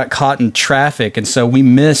reason, and then we got caught in traffic, and so we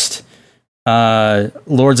missed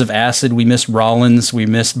Lords of Acid, we missed Rollins, we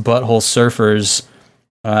missed Butthole Surfers.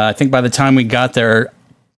 I think by the time we got there,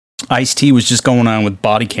 Ice-T was just going on with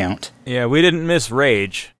Body Count. Yeah, we didn't miss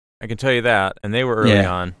Rage. I can tell you that, and they were early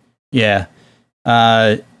on. Yeah.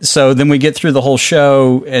 So then we get through the whole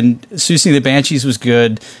show, and Susie the Banshees was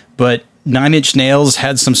good, but Nine Inch Nails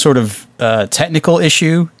had some sort of technical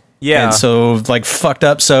issue. Yeah. And so, fucked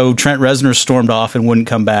up, so Trent Reznor stormed off and wouldn't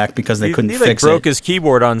come back because they couldn't fix it. He broke his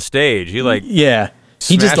keyboard on stage. Yeah.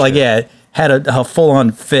 He just, had a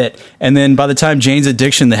full-on fit. And then by the time Jane's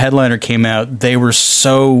Addiction, the headliner, came out, they were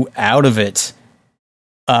so out of it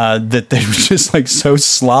that they were just, so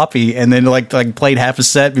sloppy. And then, played half a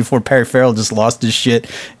set before Perry Farrell just lost his shit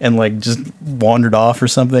and, just wandered off or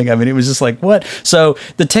something. I mean, it was just what? So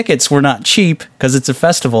the tickets were not cheap because it's a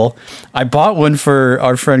festival. I bought one for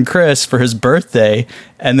our friend Chris for his birthday.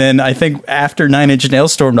 And then I think after Nine Inch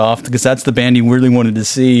Nails stormed off, because that's the band he really wanted to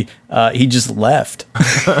see, he just left.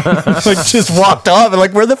 Just walked off.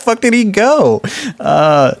 And where the fuck did he go?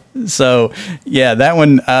 So, yeah, that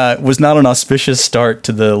one was not an auspicious start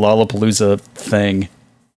to the Lollapalooza thing.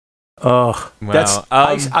 Oh, wow.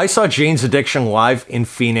 I saw Jane's Addiction live in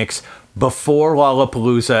Phoenix before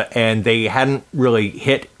Lollapalooza, and they hadn't really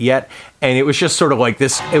hit yet. And it was just sort of like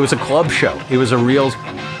this. It was a club show. It was a real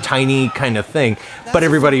tiny kind of thing. But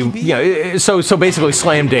everybody, so basically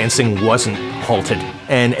slam dancing wasn't halted,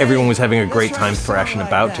 and everyone was having a great time thrashing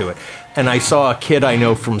about to it. And I saw a kid I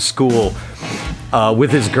know from school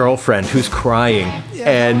with his girlfriend who's crying,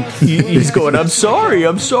 and he's going, I'm sorry.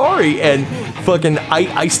 And fucking,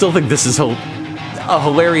 I still think this is a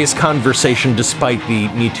hilarious conversation despite the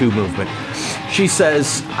Me Too movement. She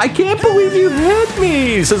says, I can't believe you hit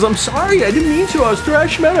me. He says, I'm sorry, I didn't mean to. I was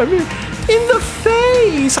thrashing out. In the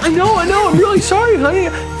face. I know, I'm really sorry, honey.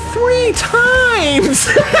 3 times.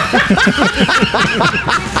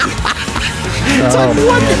 It's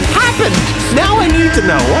what happened? Now I need to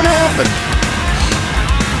know what happened.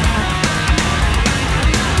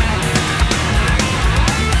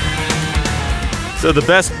 So the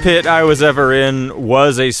best pit I was ever in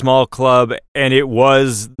was a small club, and it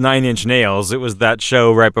was Nine Inch Nails. It was that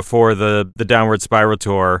show right before the Downward Spiral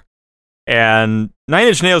tour. And Nine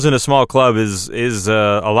Inch Nails in a small club is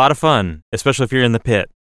a lot of fun, especially if you're in the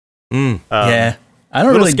pit. Yeah, I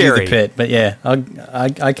don't little really do scary. the pit, but yeah,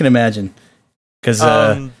 I can imagine. Because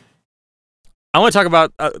I want to talk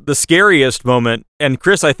about the scariest moment, and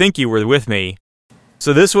Chris, I think you were with me.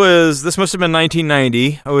 So this must have been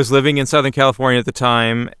 1990. I was living in Southern California at the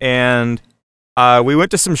time, and we went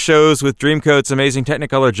to some shows with Dreamcoat's amazing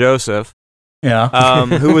Technicolor Joseph,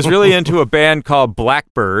 who was really into a band called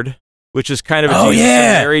Blackbird, which is kind of a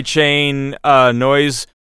Mary Chain noise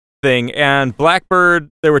thing. And Blackbird,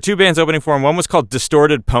 there were two bands opening for him. One was called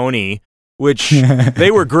Distorted Pony, which they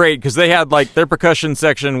were great because they had like their percussion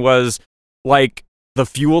section was like the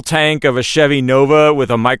fuel tank of a Chevy Nova with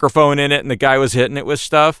a microphone in it, and the guy was hitting it with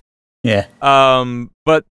stuff. Yeah.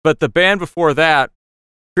 But the band before that,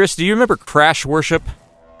 Chris, do you remember Crash Worship?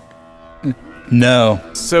 No.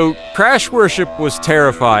 So Crash Worship was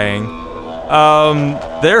terrifying.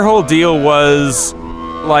 Their whole deal was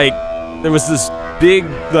like there was this big,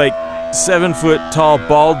 like 7 foot tall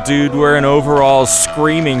bald dude wearing overalls,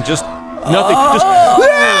 screaming, just nothing, just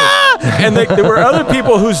and there were other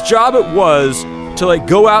people whose job it was to like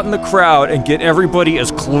go out in the crowd and get everybody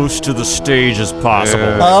as close to the stage as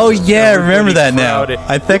possible. Oh yeah, I remember that now.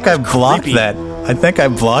 I think I blocked that.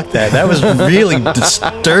 That was really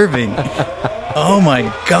disturbing. Oh my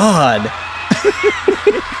god.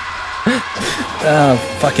 Oh,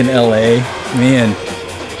 fucking LA. Man.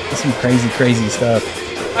 That's some crazy stuff.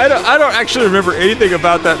 I don't actually remember anything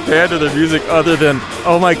about that band or their music other than,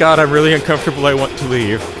 oh my god, I'm really uncomfortable, I want to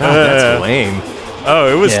leave. That's lame. Oh,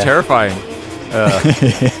 it was terrifying.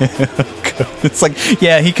 It's like,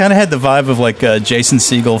 yeah, he kind of had the vibe of like Jason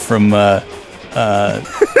Segel from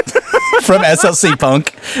from SLC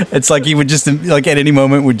Punk. It's like he would just like at any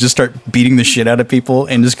moment would just start beating the shit out of people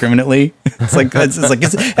indiscriminately. It's like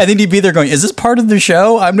and then he'd be there going, "Is this part of the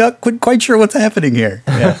show? I'm not quite sure what's happening here."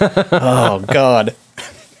 Yeah. Oh god.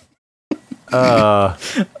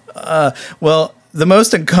 Well, the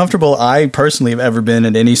most uncomfortable I personally have ever been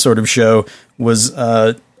at any sort of show was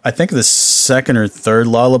I think the second or third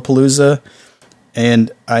Lollapalooza,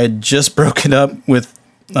 and I had just broken up with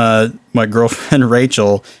my girlfriend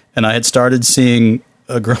Rachel, and I had started seeing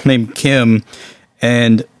a girl named Kim,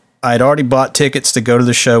 and I'd already bought tickets to go to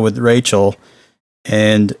the show with Rachel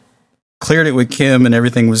and cleared it with Kim, and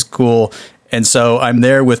everything was cool. And so I'm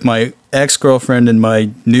there with my ex-girlfriend and my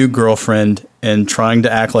new girlfriend and trying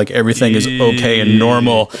to act like everything is okay and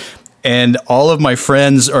normal. And all of my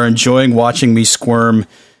friends are enjoying watching me squirm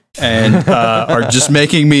and are just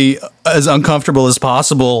making me as uncomfortable as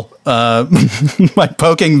possible by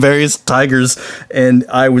poking various tigers. And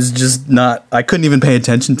I was just not, I couldn't even pay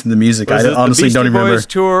attention to the music. Was I it honestly the don't Beastie remember. Boys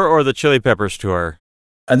tour or the Chili Peppers tour?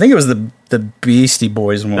 I think it was the Beastie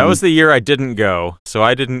Boys one. That was the year I didn't go, so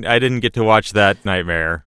I didn't get to watch that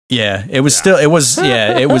nightmare. Yeah, it was still, it was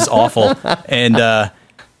awful. And,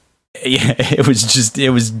 it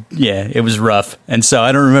was rough. And so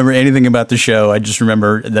I don't remember anything about the show. I just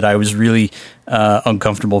remember that I was really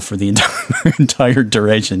uncomfortable for the entire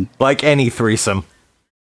duration. Like any threesome.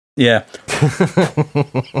 Yeah.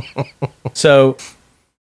 So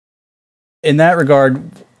in that regard,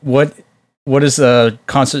 what is a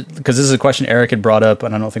concert, because this is a question Eric had brought up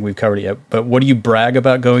and I don't think we've covered it yet, but what do you brag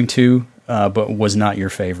about going to but was not your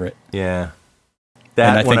favorite? Yeah.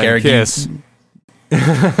 And I think Eric Kiss.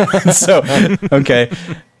 So okay,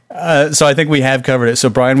 so I think we have covered it. So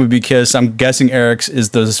Brian would be Kiss. I'm guessing Eric's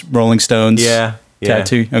is the Rolling Stones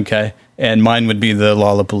tattoo. Okay, and mine would be the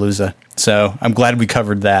Lollapalooza. So I'm glad we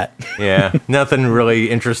covered that. Yeah, nothing really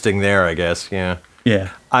interesting there, I guess. Yeah.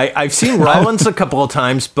 I've seen Rollins a couple of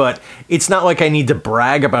times, but it's not like I need to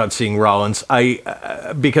brag about seeing Rollins.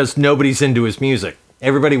 Because nobody's into his music.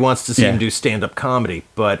 Everybody wants to see him do stand-up comedy,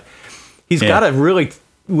 but he's got a really.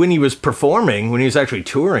 When he was performing, when he was actually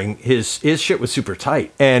touring, his shit was super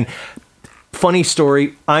tight. And funny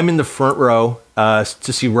story, I'm in the front row to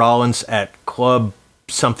see Rollins at Club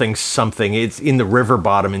something. It's in the River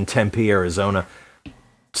Bottom in Tempe, Arizona.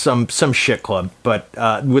 Some shit club, but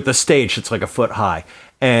with a stage that's like a foot high.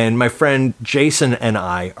 And my friend Jason and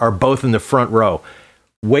I are both in the front row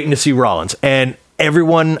waiting to see Rollins. And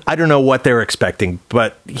everyone, I don't know what they're expecting,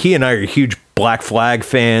 but he and I are huge Black Flag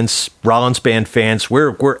fans, Rollins band fans.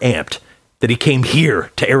 We're amped that he came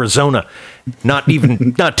here to Arizona, not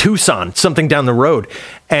Tucson, something down the road.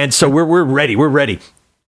 And so we're ready. We're ready.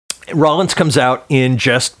 Rollins comes out in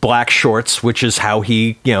just black shorts, which is how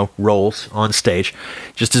he, rolls on stage.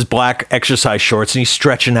 Just his black exercise shorts, and he's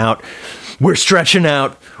stretching out. We're stretching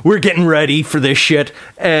out. We're getting ready for this shit.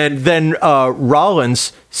 And then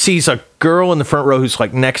Rollins sees a girl in the front row who's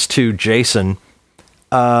like next to Jason.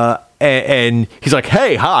 And he's like,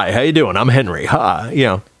 "Hey, hi, how you doing? I'm Henry.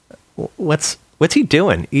 Hi, what's What's he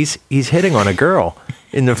doing? He's hitting on a girl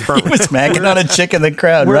in the front. He was smacking on a chick in the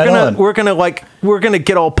crowd. We're gonna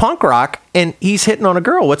get all punk rock, and he's hitting on a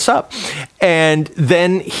girl. What's up? And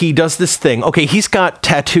then he does this thing. Okay, he's got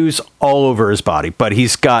tattoos all over his body, but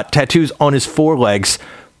he's got tattoos on his forelegs,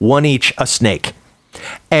 one each, a snake.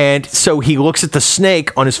 And so he looks at the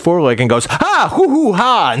snake on his foreleg and goes, ha, hoo, hoo,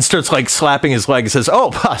 ha, and starts like slapping his leg and says,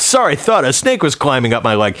 oh, sorry, thought a snake was climbing up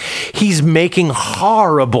my leg. He's making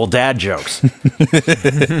horrible dad jokes.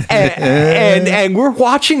 and we're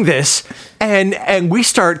watching this and we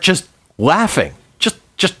start just laughing,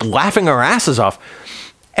 just laughing our asses off.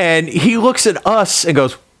 And he looks at us and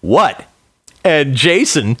goes, what? And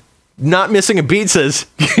Jason, not missing a beat, says,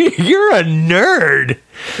 you're a nerd.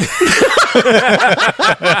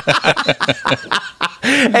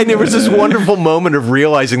 And there was this wonderful moment of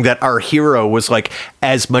realizing that our hero was like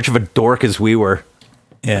as much of a dork as we were.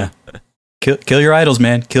 Yeah. Kill your idols,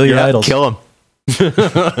 man. Kill your idols. Kill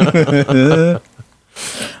them.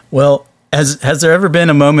 Well, has there ever been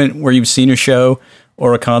a moment where you've seen a show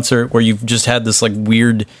or a concert where you've just had this like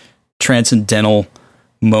weird transcendental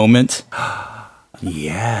moment?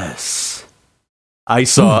 Yes. I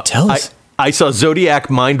saw tell us. I saw Zodiac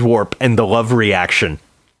Mind Warp and the Love Reaction.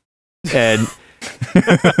 And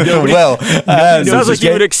sounds like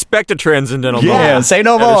you would expect a transcendental moment. Yeah, say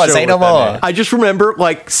no more, say no more. I just remember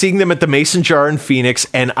like seeing them at the Mason Jar in Phoenix,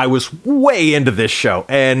 and I was way into this show,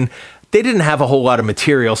 and they didn't have a whole lot of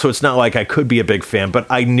material, so it's not like I could be a big fan, but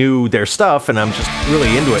I knew their stuff, and I'm just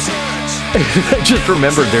really into it. I just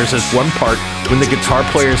remember there's this one part when the guitar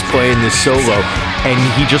player is playing this solo, and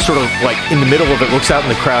he just sort of like in the middle of it looks out in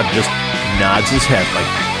the crowd and just nods his head like,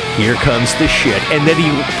 here comes the shit. And then he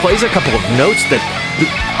plays a couple of notes that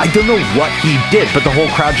I don't know what he did, but the whole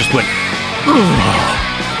crowd just went,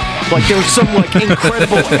 like there was some like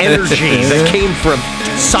incredible energy that came from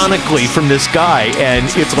sonically from this guy. And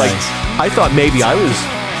it's like, I thought maybe I was,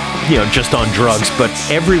 just on drugs, but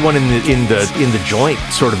everyone in the joint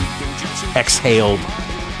sort of exhaled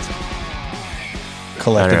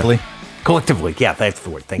collectively. Yeah, that's the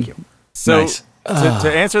word. Thank you. So nice.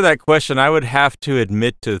 To answer that question, I would have to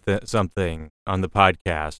admit to something on the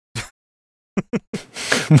podcast.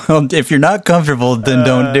 Well, if you're not comfortable, then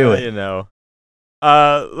don't do it.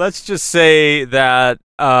 Let's just say that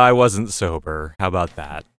I wasn't sober. How about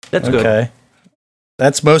that? That's good. Okay.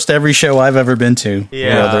 That's most every show I've ever been to.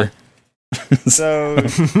 Yeah. So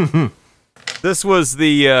this was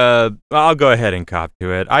the. I'll go ahead and cop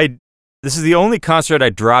to it. This is the only concert I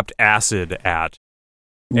dropped acid at.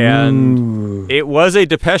 And it was a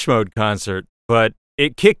Depeche Mode concert, but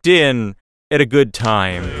it kicked in at a good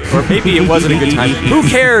time. Or maybe it wasn't a good time. Who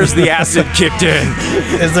cares? The acid kicked in.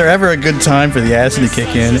 Is there ever a good time for the acid to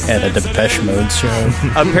kick in at a Depeche Mode show?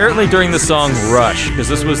 Apparently during the song Rush, because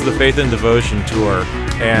this was the Faith and Devotion tour.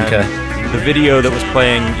 And the video that was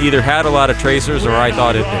playing either had a lot of tracers or I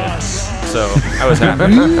thought it did. So I was happy.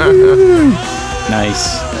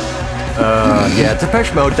 Nice. Yeah,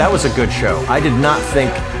 Depeche Mode, that was a good show. I didn't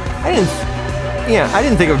think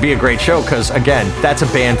it would be a great show because, again, that's a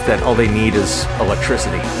band that all they need is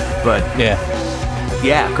electricity. But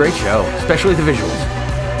yeah, great show, especially the visuals.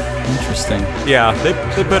 Interesting. Yeah, they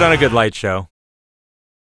put on a good light show.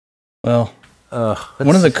 Well,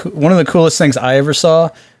 one of the coolest things I ever saw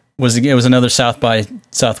was another South by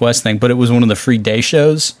Southwest thing, but it was one of the free day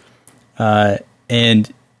shows,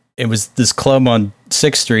 and it was this club on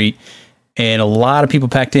 6th Street. And a lot of people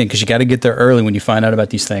packed in because you got to get there early when you find out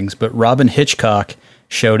about these things. But Robin Hitchcock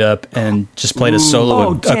showed up and just played a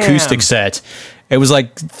solo acoustic set. It was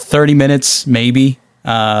like 30 minutes, maybe.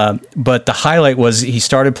 But the highlight was he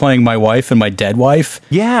started playing My Wife and My Dead Wife.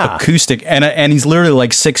 Yeah. Acoustic. And he's literally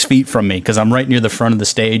like 6 feet from me because I'm right near the front of the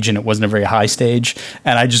stage and it wasn't a very high stage.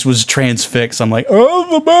 And I just was transfixed. I'm like, and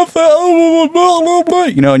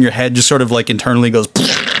your head just sort of like internally goes.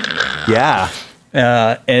 Yeah.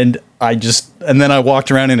 And then I walked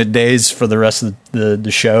around in a daze for the rest of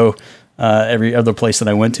the show. Every other place that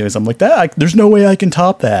I went to, is I'm like, there's no way I can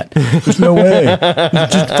top that. There's no way.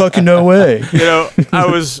 There's just fucking no way. I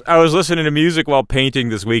was listening to music while painting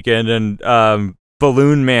this weekend, and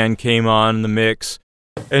Balloon Man came on the mix,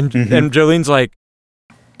 and Jolene's like,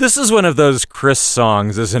 "This is one of those Chris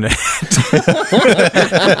songs, isn't it?"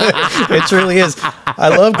 It really is. I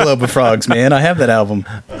love Globe of Frogs, man. I have that album.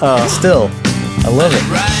 Still, I love it.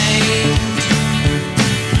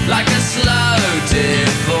 Like a slow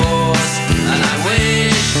divorce, and I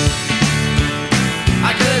wish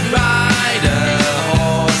I could ride a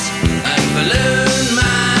horse, and Balloon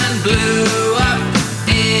Man blew up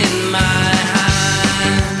in my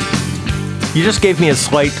hand. You just gave me a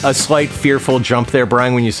slight fearful jump there,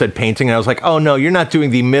 Brian, when you said painting. And I was like, oh no, you're not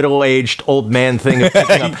doing the middle-aged old man thing of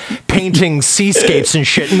picking up painting seascapes and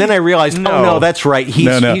shit. And then I realized, oh no, that's right.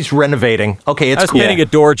 He's renovating. Okay, it's I was cool. painting a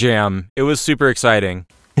door jamb. It was super exciting.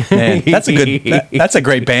 Man, that's a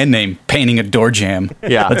great band name. Painting a door jam.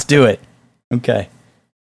 Yeah, let's do it. Okay.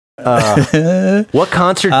 What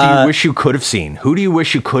concert do you wish you could have seen? Who do you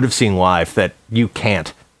wish you could have seen live that you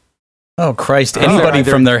can't? Oh Christ! Anybody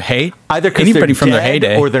from their hate? Either anybody from their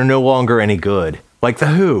heyday, or they're no longer any good. Like the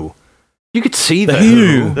Who. You could see the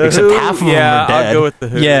Who. Except half of them are dead. I'll go with the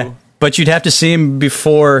Who. Yeah, but you'd have to see him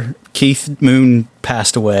before Keith Moon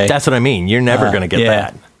passed away. That's what I mean. You're never going to get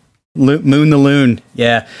that. Moon the Loon.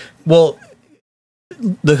 Yeah. Well,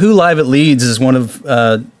 the Who Live at Leeds is one of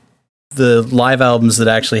the live albums that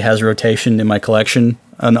actually has rotation in my collection,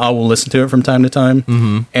 and I will listen to it from time to time.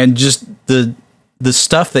 Mm-hmm. And just the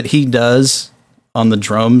stuff that he does on the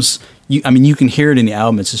drums, you can hear it in the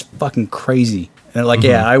album. It's just fucking crazy. And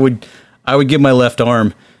yeah, I would give my left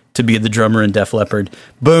arm to be the drummer in Def Leppard.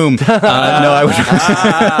 Boom. I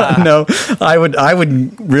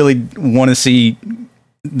would really want to see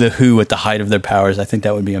the Who at the height of their powers. I think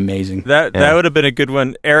that would be amazing. That would have been a good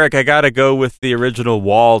one. Eric, I got to go with the original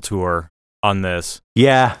Wall tour on this.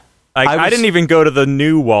 Yeah. I didn't even go to the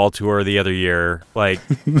new Wall tour the other year. Like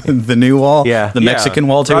the new Wall? Yeah. The Mexican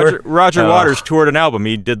Wall tour? Roger Waters toured an album.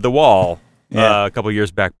 He did The Wall a couple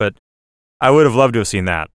years back, but I would have loved to have seen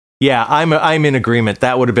that. Yeah, I'm in agreement.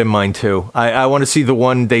 That would have been mine too. I want to see the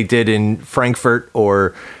one they did in Frankfurt,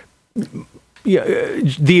 or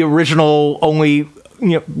the original only,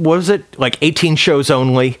 what was it? Like 18 shows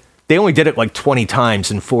only. They only did it like 20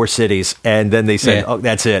 times in 4 cities, and then they said, oh,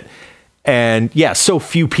 that's it. And yeah, so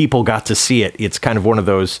few people got to see it. It's kind of one of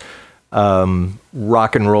those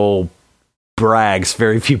rock and roll brags.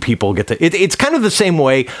 Very few people get to. It's kind of the same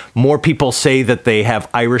way more people say that they have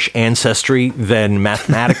Irish ancestry than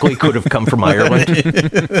mathematically could have come from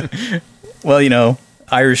Ireland. Well,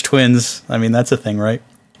 Irish twins. I mean, that's a thing, right?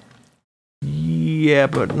 Yeah,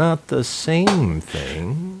 but not the same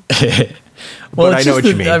thing. Well, but I know what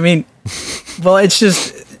you mean. I mean, well, it's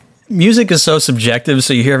just music is so subjective.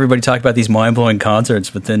 So you hear everybody talk about these mind-blowing concerts,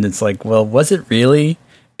 but then it's like, well, was it really?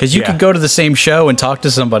 Because you could go to the same show and talk to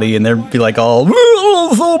somebody, and they'd be like,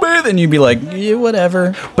 "Oh, so bad," and you'd be like, "Yeah,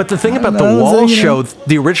 whatever." But the thing about the Wall show,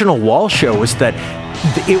 the original Wall show, was that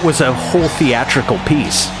it was a whole theatrical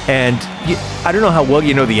piece. And I don't know how well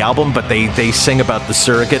you know the album, but they sing about the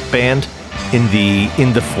surrogate band in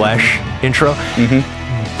the Flesh intro. Mm-hmm.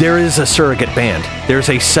 There is a surrogate band. There's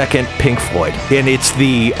a second Pink Floyd, and it's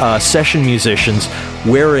the session musicians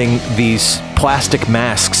wearing these plastic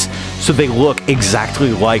masks so they look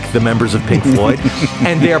exactly like the members of Pink Floyd,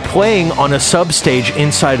 and they're playing on a substage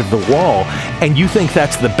inside of the Wall, and you think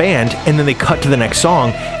that's the band, and then they cut to the next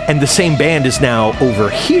song, and the same band is now over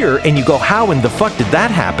here, and you go, how in the fuck did that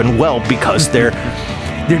happen? Well, because they're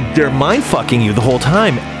mind fucking you the whole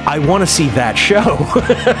time. I want to see that show.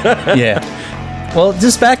 Yeah. Well,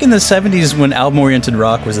 just back in the 70s when album-oriented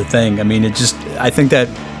rock was a thing, I mean, I think that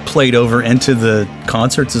played over into the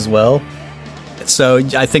concerts as well. So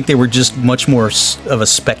I think they were just much more of a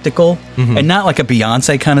spectacle, and not like a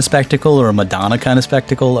Beyonce kind of spectacle or a Madonna kind of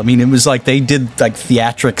spectacle. I mean, it was like they did like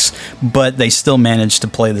theatrics, but they still managed to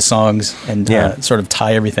play the songs and sort of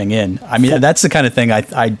tie everything in. I mean, that's the kind of thing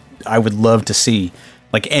I would love to see.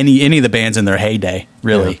 Like any of the bands in their heyday,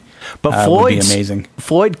 really. Yeah. But would be amazing.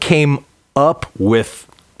 Floyd came up with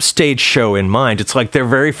stage show in mind. It's like their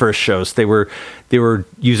very first shows. They were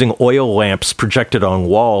using oil lamps projected on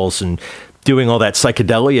walls and doing all that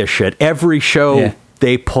psychedelia shit. Every show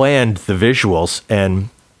they planned the visuals, and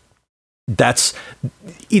that's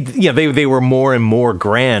they were more and more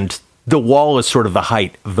grand. The Wall is sort of the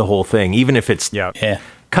height of the whole thing, even if it's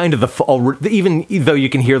kind of even though you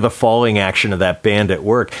can hear the falling action of that band at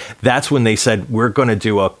work. That's when they said, we're going to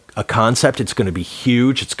do a concept. It's going to be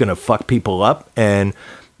huge. It's going to fuck people up, and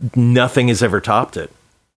nothing has ever topped it.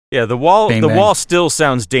 Yeah, the Wall. Bang, the bang. Wall still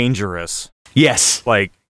sounds dangerous. Yes,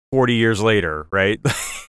 like 40 years later, right?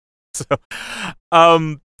 So,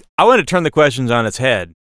 I want to turn the questions on its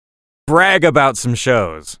head. Brag about some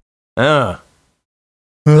shows. Ideally,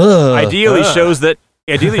 shows that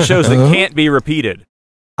can't be repeated.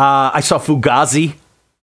 I saw Fugazi.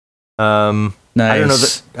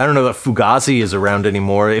 Nice. I don't know that Fugazi is around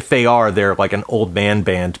anymore. If they are, they're like an old man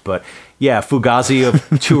band. But yeah, Fugazi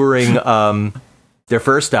of touring their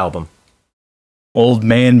first album. Old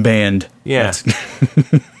man band. Yeah.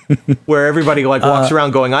 Where everybody like walks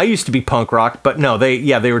around going, I used to be punk rock, but no,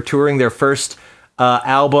 they were touring their first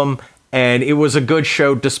album, and it was a good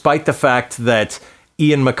show, despite the fact that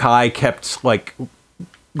Ian MacKaye kept like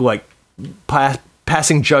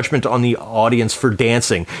passing judgment on the audience for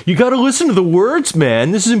dancing. You got to listen to the words,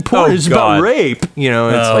 man. This is important. It's about rape. You know,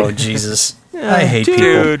 it's like, Jesus. Yeah, I hate dude.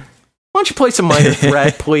 people. Why don't you play some Minor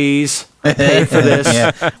Threat, please? I'll pay for this.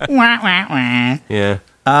 Yeah.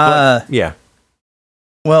 Yeah.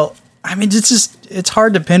 Well, I mean, it's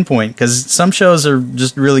hard to pinpoint because some shows are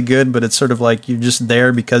just really good, but it's sort of like you're just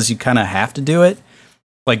there because you kind of have to do it.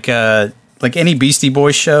 Like any Beastie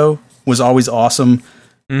Boys show was always awesome,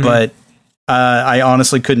 but I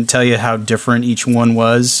honestly couldn't tell you how different each one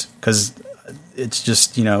was because it's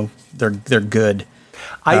just, you know, they're good.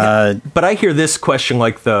 But I hear this question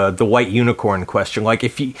like the White Unicorn question. Like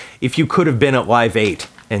if you could have been at Live 8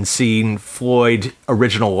 and seen Floyd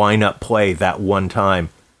original lineup play that one time,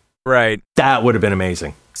 right? That would have been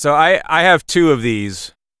amazing. So I have two of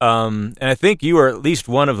these, and I think you are at least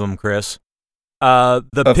one of them, Chris. The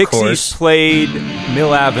Of Pixies course. played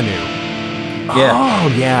Mill Avenue. Yeah.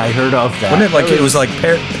 Oh yeah, I heard of that. Wasn't it like it was like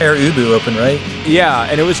Per Ubu open, right? Yeah,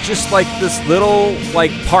 and it was just like this little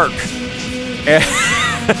like park.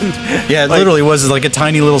 Yeah, it like, literally was like a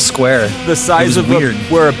tiny little square. The size of weird.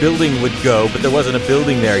 where a building would go, but there wasn't a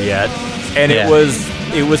building there yet. And Yeah. it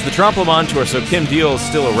was the Trompe Le Monde tour, so Kim Deal is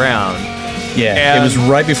still around. Yeah, And- it was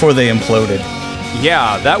right before they imploded.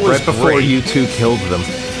 Yeah, that was right before great. U2 killed them.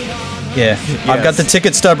 Yeah, I've got the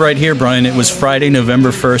ticket stub right here, Brian. It was Friday,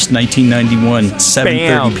 November 1st, 1991,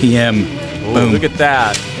 7:30 p.m. Ooh, Boom. look at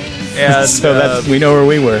that. And So that's we know where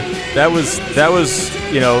we were. That was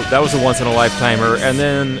a once in a lifetimer. And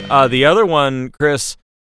then the other one, Chris,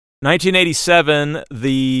 1987,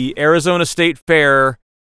 the Arizona State Fair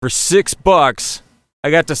for $6.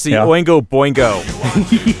 I got to see Oingo Boingo.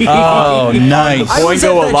 Oh, nice. I was at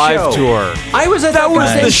Boingo that Alive show. tour. I was at That was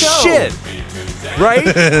goddamn the show. shit, right?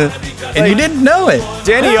 And you didn't know it.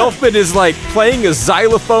 Danny Elfman is like playing a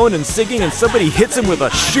xylophone and singing, and somebody hits him with a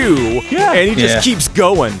shoe, and he just keeps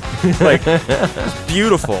going. Like, it's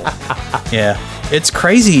beautiful. Yeah, it's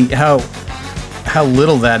crazy how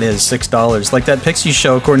little that is. $6. Like that Pixie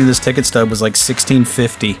show, according to this ticket stub, was like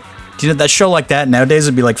 $16.50. Do you know that show like that nowadays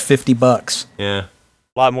would be like $50? Yeah,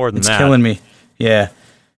 a lot more than it's that. killing me. Yeah.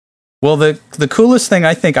 Well, the coolest thing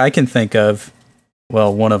I think I can think of,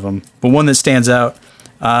 well, one of them, but one that stands out,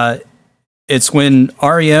 it's when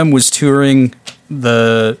REM was touring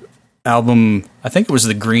the album. I think it was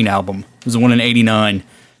the Green album. It was the one in '89,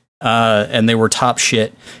 and they were top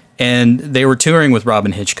shit. And they were touring with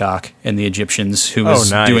Robin Hitchcock and the Egyptians, who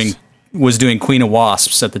was doing Queen of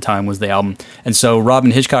Wasps at the time, was the album. And so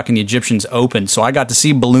Robin Hitchcock and the Egyptians opened. So I got to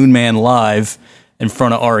see Balloon Man live in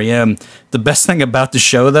front of REM. The best thing about the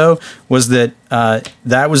show, though, was that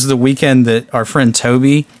that was the weekend that our friend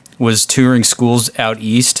Toby was touring schools out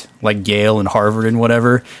east, like Yale and Harvard and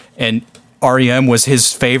whatever. And REM was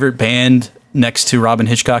his favorite band next to Robin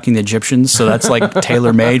Hitchcock and the Egyptians, so that's like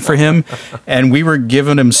tailor-made for him. And we were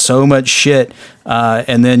giving him so much shit.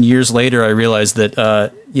 And then years later, I realized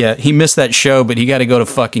that, he missed that show, but he got to go to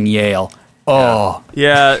fucking Yale. Oh.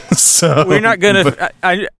 Yeah. So we're not going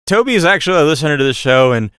to... Toby is actually a listener to the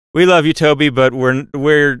show, and we love you, Toby, but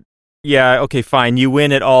we're yeah, okay, fine. You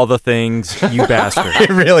win at all the things, you bastard.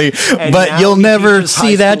 Really. And But now you'll he never teaches see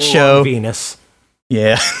high that school show. on Venus.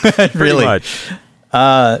 Yeah, really. Pretty much.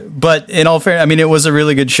 But in all fairness, I mean, it was a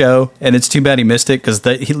really good show, and it's too bad he missed it because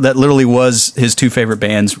that literally was his two favorite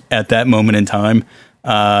bands at that moment in time.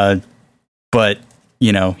 But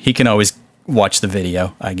you know, he can always watch the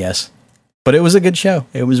video, I guess. But it was a good show.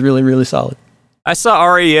 It was really, really solid. I saw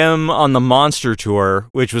REM on the Monster Tour,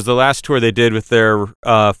 which was the last tour they did with their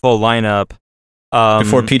full lineup.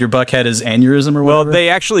 Before Peter Buck had his aneurysm or whatever? Well, they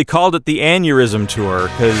actually called it the Aneurysm Tour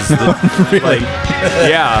because, Really?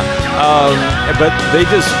 but they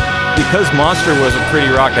just, because Monster was a pretty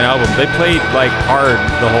rockin' album, they played like hard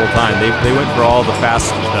the whole time. They went for all the fast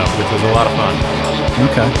stuff, which was a lot of fun.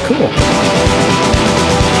 Okay, cool.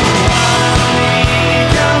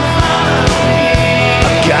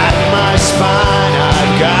 I got my spine,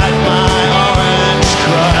 I got my orange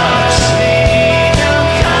crush.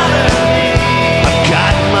 I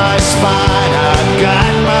got my spine, I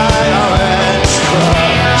got my orange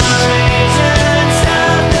crush.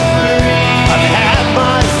 I've had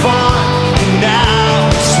my fun, now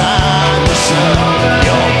it's time to serve.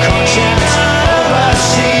 Your conscience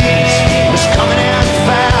overseas is coming in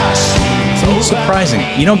fast. It's a little surprising.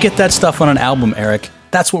 You don't get that stuff on an album, Eric.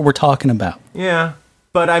 That's what we're talking about. Yeah,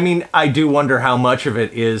 but I mean, I do wonder how much of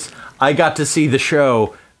it is, I got to see the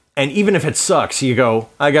show, and even if it sucks, you go,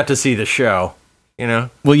 I got to see the show, you know?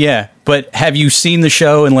 Well, yeah, but have you seen the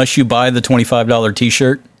show unless you buy the $25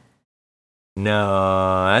 t-shirt?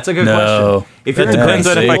 No, that's a good No. question. If It you're in depends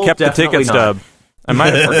on high if I school, kept the definitely ticket not. stub. I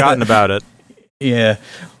might have forgotten about it. Yeah.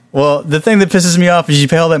 Well, the thing that pisses me off is you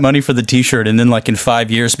pay all that money for the T-shirt, and then like in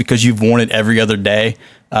 5 years, because you've worn it every other day,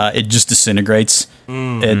 it just disintegrates.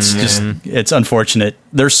 It's unfortunate.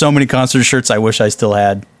 There's so many concert shirts I wish I still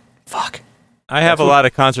had. Fuck. I have a lot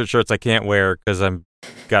of concert shirts I can't wear because I'm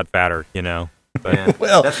got fatter, you know. But Yeah.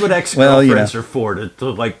 Well, that's what ex-girlfriends you are for, to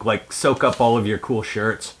like soak up all of your cool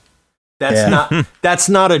shirts. That's Yeah. that's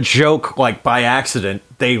not a joke like by accident.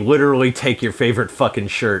 They literally take your favorite fucking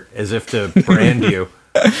shirt as if to brand you.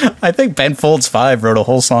 I think Ben Folds 5 wrote a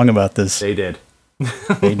whole song about this. They did.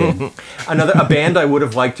 They did. A band I would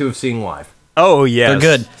have liked to have seen live. oh yes, They're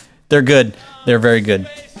good. They're good. They're very good.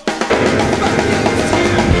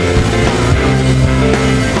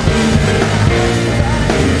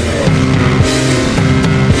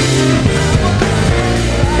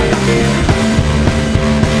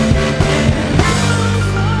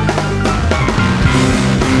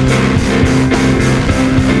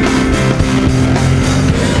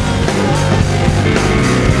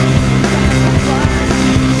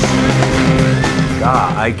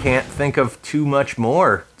 I can't think of too much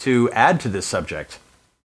more to add to this subject.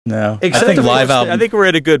 No. Except I think of live course, album. I think we're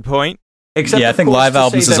at a good point. Except Yeah, I of think course, live to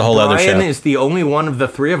albums say is a that whole other Brian show. is the only one of the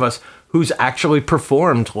three of us who's actually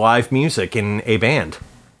performed live music in a band.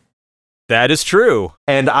 That is true.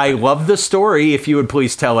 And I love the story, if you would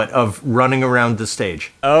please tell it, of running around the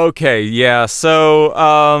stage. Okay, yeah. So,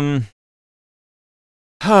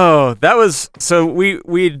 that was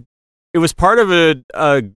it was part of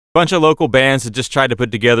a bunch of local bands that just tried to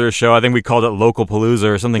put together a show. I think we called it Local Palooza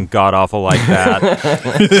or something god awful like that.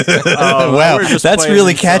 Wow, we were just that's playing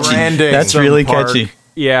really some catchy. random That's some really park. catchy.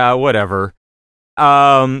 Yeah, whatever.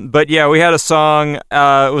 But yeah, we had a song.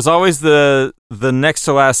 It was always the next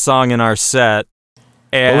to last song in our set.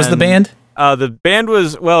 And What was the band? The band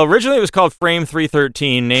was, originally it was called Frame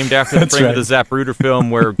 313, named after the That's frame right. of the Zapruder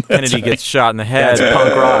film where Kennedy gets shot in the head. That's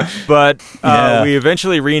punk rock. But Yeah. we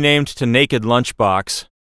eventually renamed to Naked Lunchbox.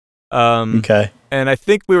 Okay. And I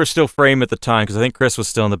think we were still Frame at the time because I think Chris was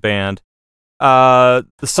still in the band. The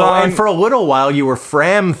song, And for a little while, you were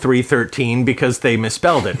Fram 313 because they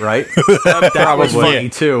misspelled it, right? That was funny,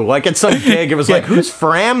 too. Like at some gig, it was like, who's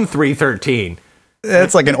Fram 313?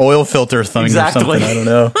 That's like an oil filter thing Exactly. or something. I don't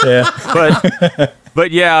know. Yeah.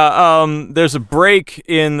 but yeah, there's a break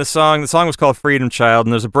in the song. The song was called Freedom Child,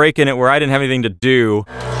 and there's a break in it where I didn't have anything to do.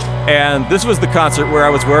 And this was the concert where I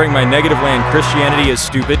was wearing my Negative Land Christianity is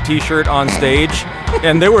Stupid t-shirt on stage.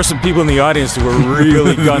 And there were some people in the audience who were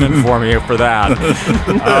really gunning for me for that.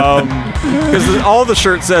 Because all the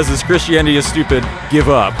shirt says is Christianity is stupid, give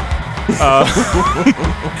up.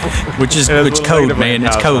 Which It has code, a Negative man. Land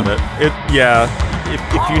It's house code. on it.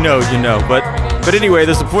 If you know, you know. But anyway,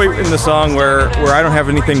 there's a point in the song where I don't have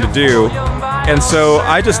anything to do. And so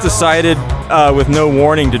I just decided with no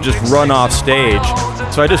warning to just run off stage.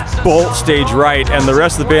 So I just bolt stage right, and the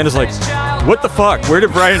rest of the band is like, what the fuck? Where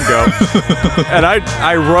did Brian go? And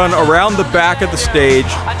I run around the back of the stage,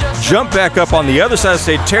 jump back up on the other side of the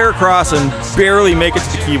stage, tear across, and barely make it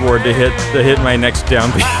to the keyboard to hit my next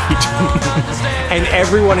downbeat. And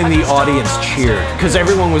everyone in the audience cheered because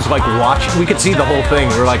everyone was like watching. We could see the whole thing.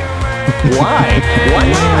 We were like, why? Why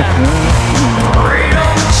not?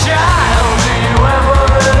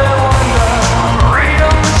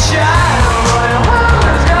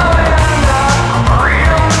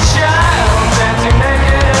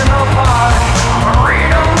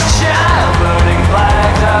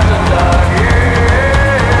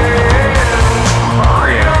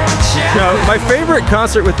 No, my favorite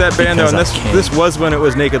concert with that band, though, and Because I can. this was when it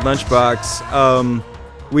was Naked Lunchbox.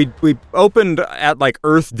 We opened at like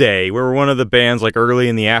Earth Day. We were one of the bands like early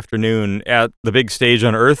in the afternoon at the big stage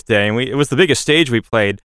on Earth Day, and it was the biggest stage we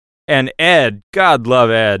played. And Ed, God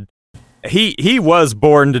love Ed, he was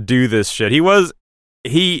born to do this shit. He was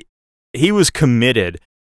committed.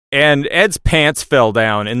 And Ed's pants fell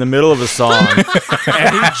down in the middle of a song, and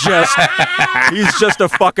he's just a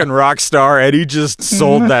fucking rock star, and he just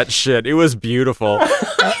sold that shit. It was beautiful.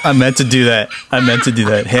 I meant to do that.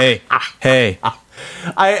 Hey.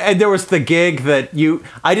 And there was the gig that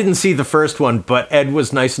I didn't see the first one, but Ed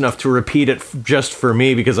was nice enough to repeat it just for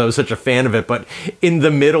me because I was such a fan of it. But in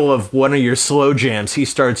the middle of one of your slow jams, he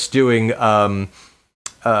starts doing, well,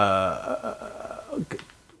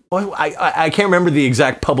 I can't remember the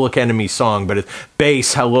exact Public Enemy song, but it's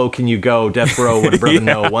bass, how low can you go? Death Row, Would a Brother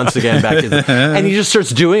Know? Once again, back to the... And he just starts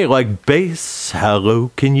doing it like, bass, how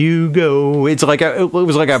low can you go? It's like it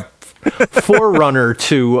was like a forerunner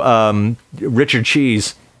to Richard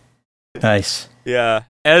Cheese. Nice. Yeah,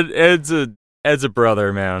 Ed's a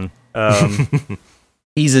brother, man.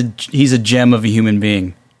 He's a gem of a human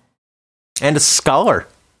being. And a scholar.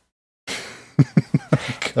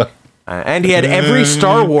 And he had every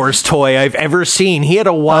Star Wars toy I've ever seen. He had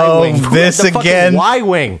a Y-Wing. Who had this the fucking again?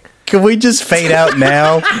 Y-Wing. Can we just fade out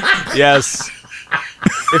now? Yes.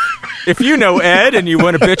 If you know Ed and you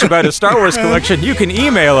want to bitch about his Star Wars collection, you can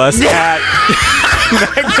email us at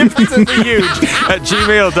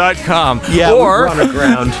magnificentlyhuge@gmail.com. Yeah, or we're on the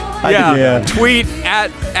ground. tweet at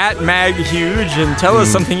maghuge and tell us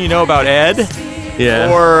something you know about Ed.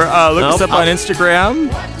 Yeah. Or look us up on Instagram.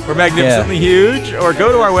 We're Magnificently Huge. Or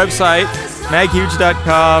go to our website,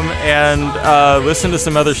 maghuge.com, and listen to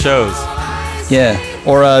some other shows. Yeah.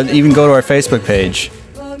 Or even go to our Facebook page.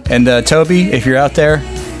 And Toby, if you're out there,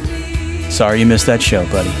 sorry you missed that show,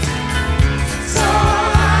 buddy. So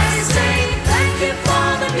I say thank you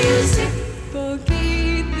for the music, for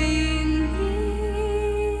giving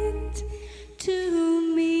it to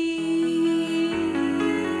me.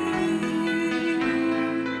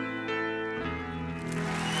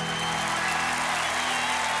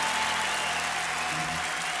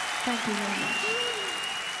 Thank you very much.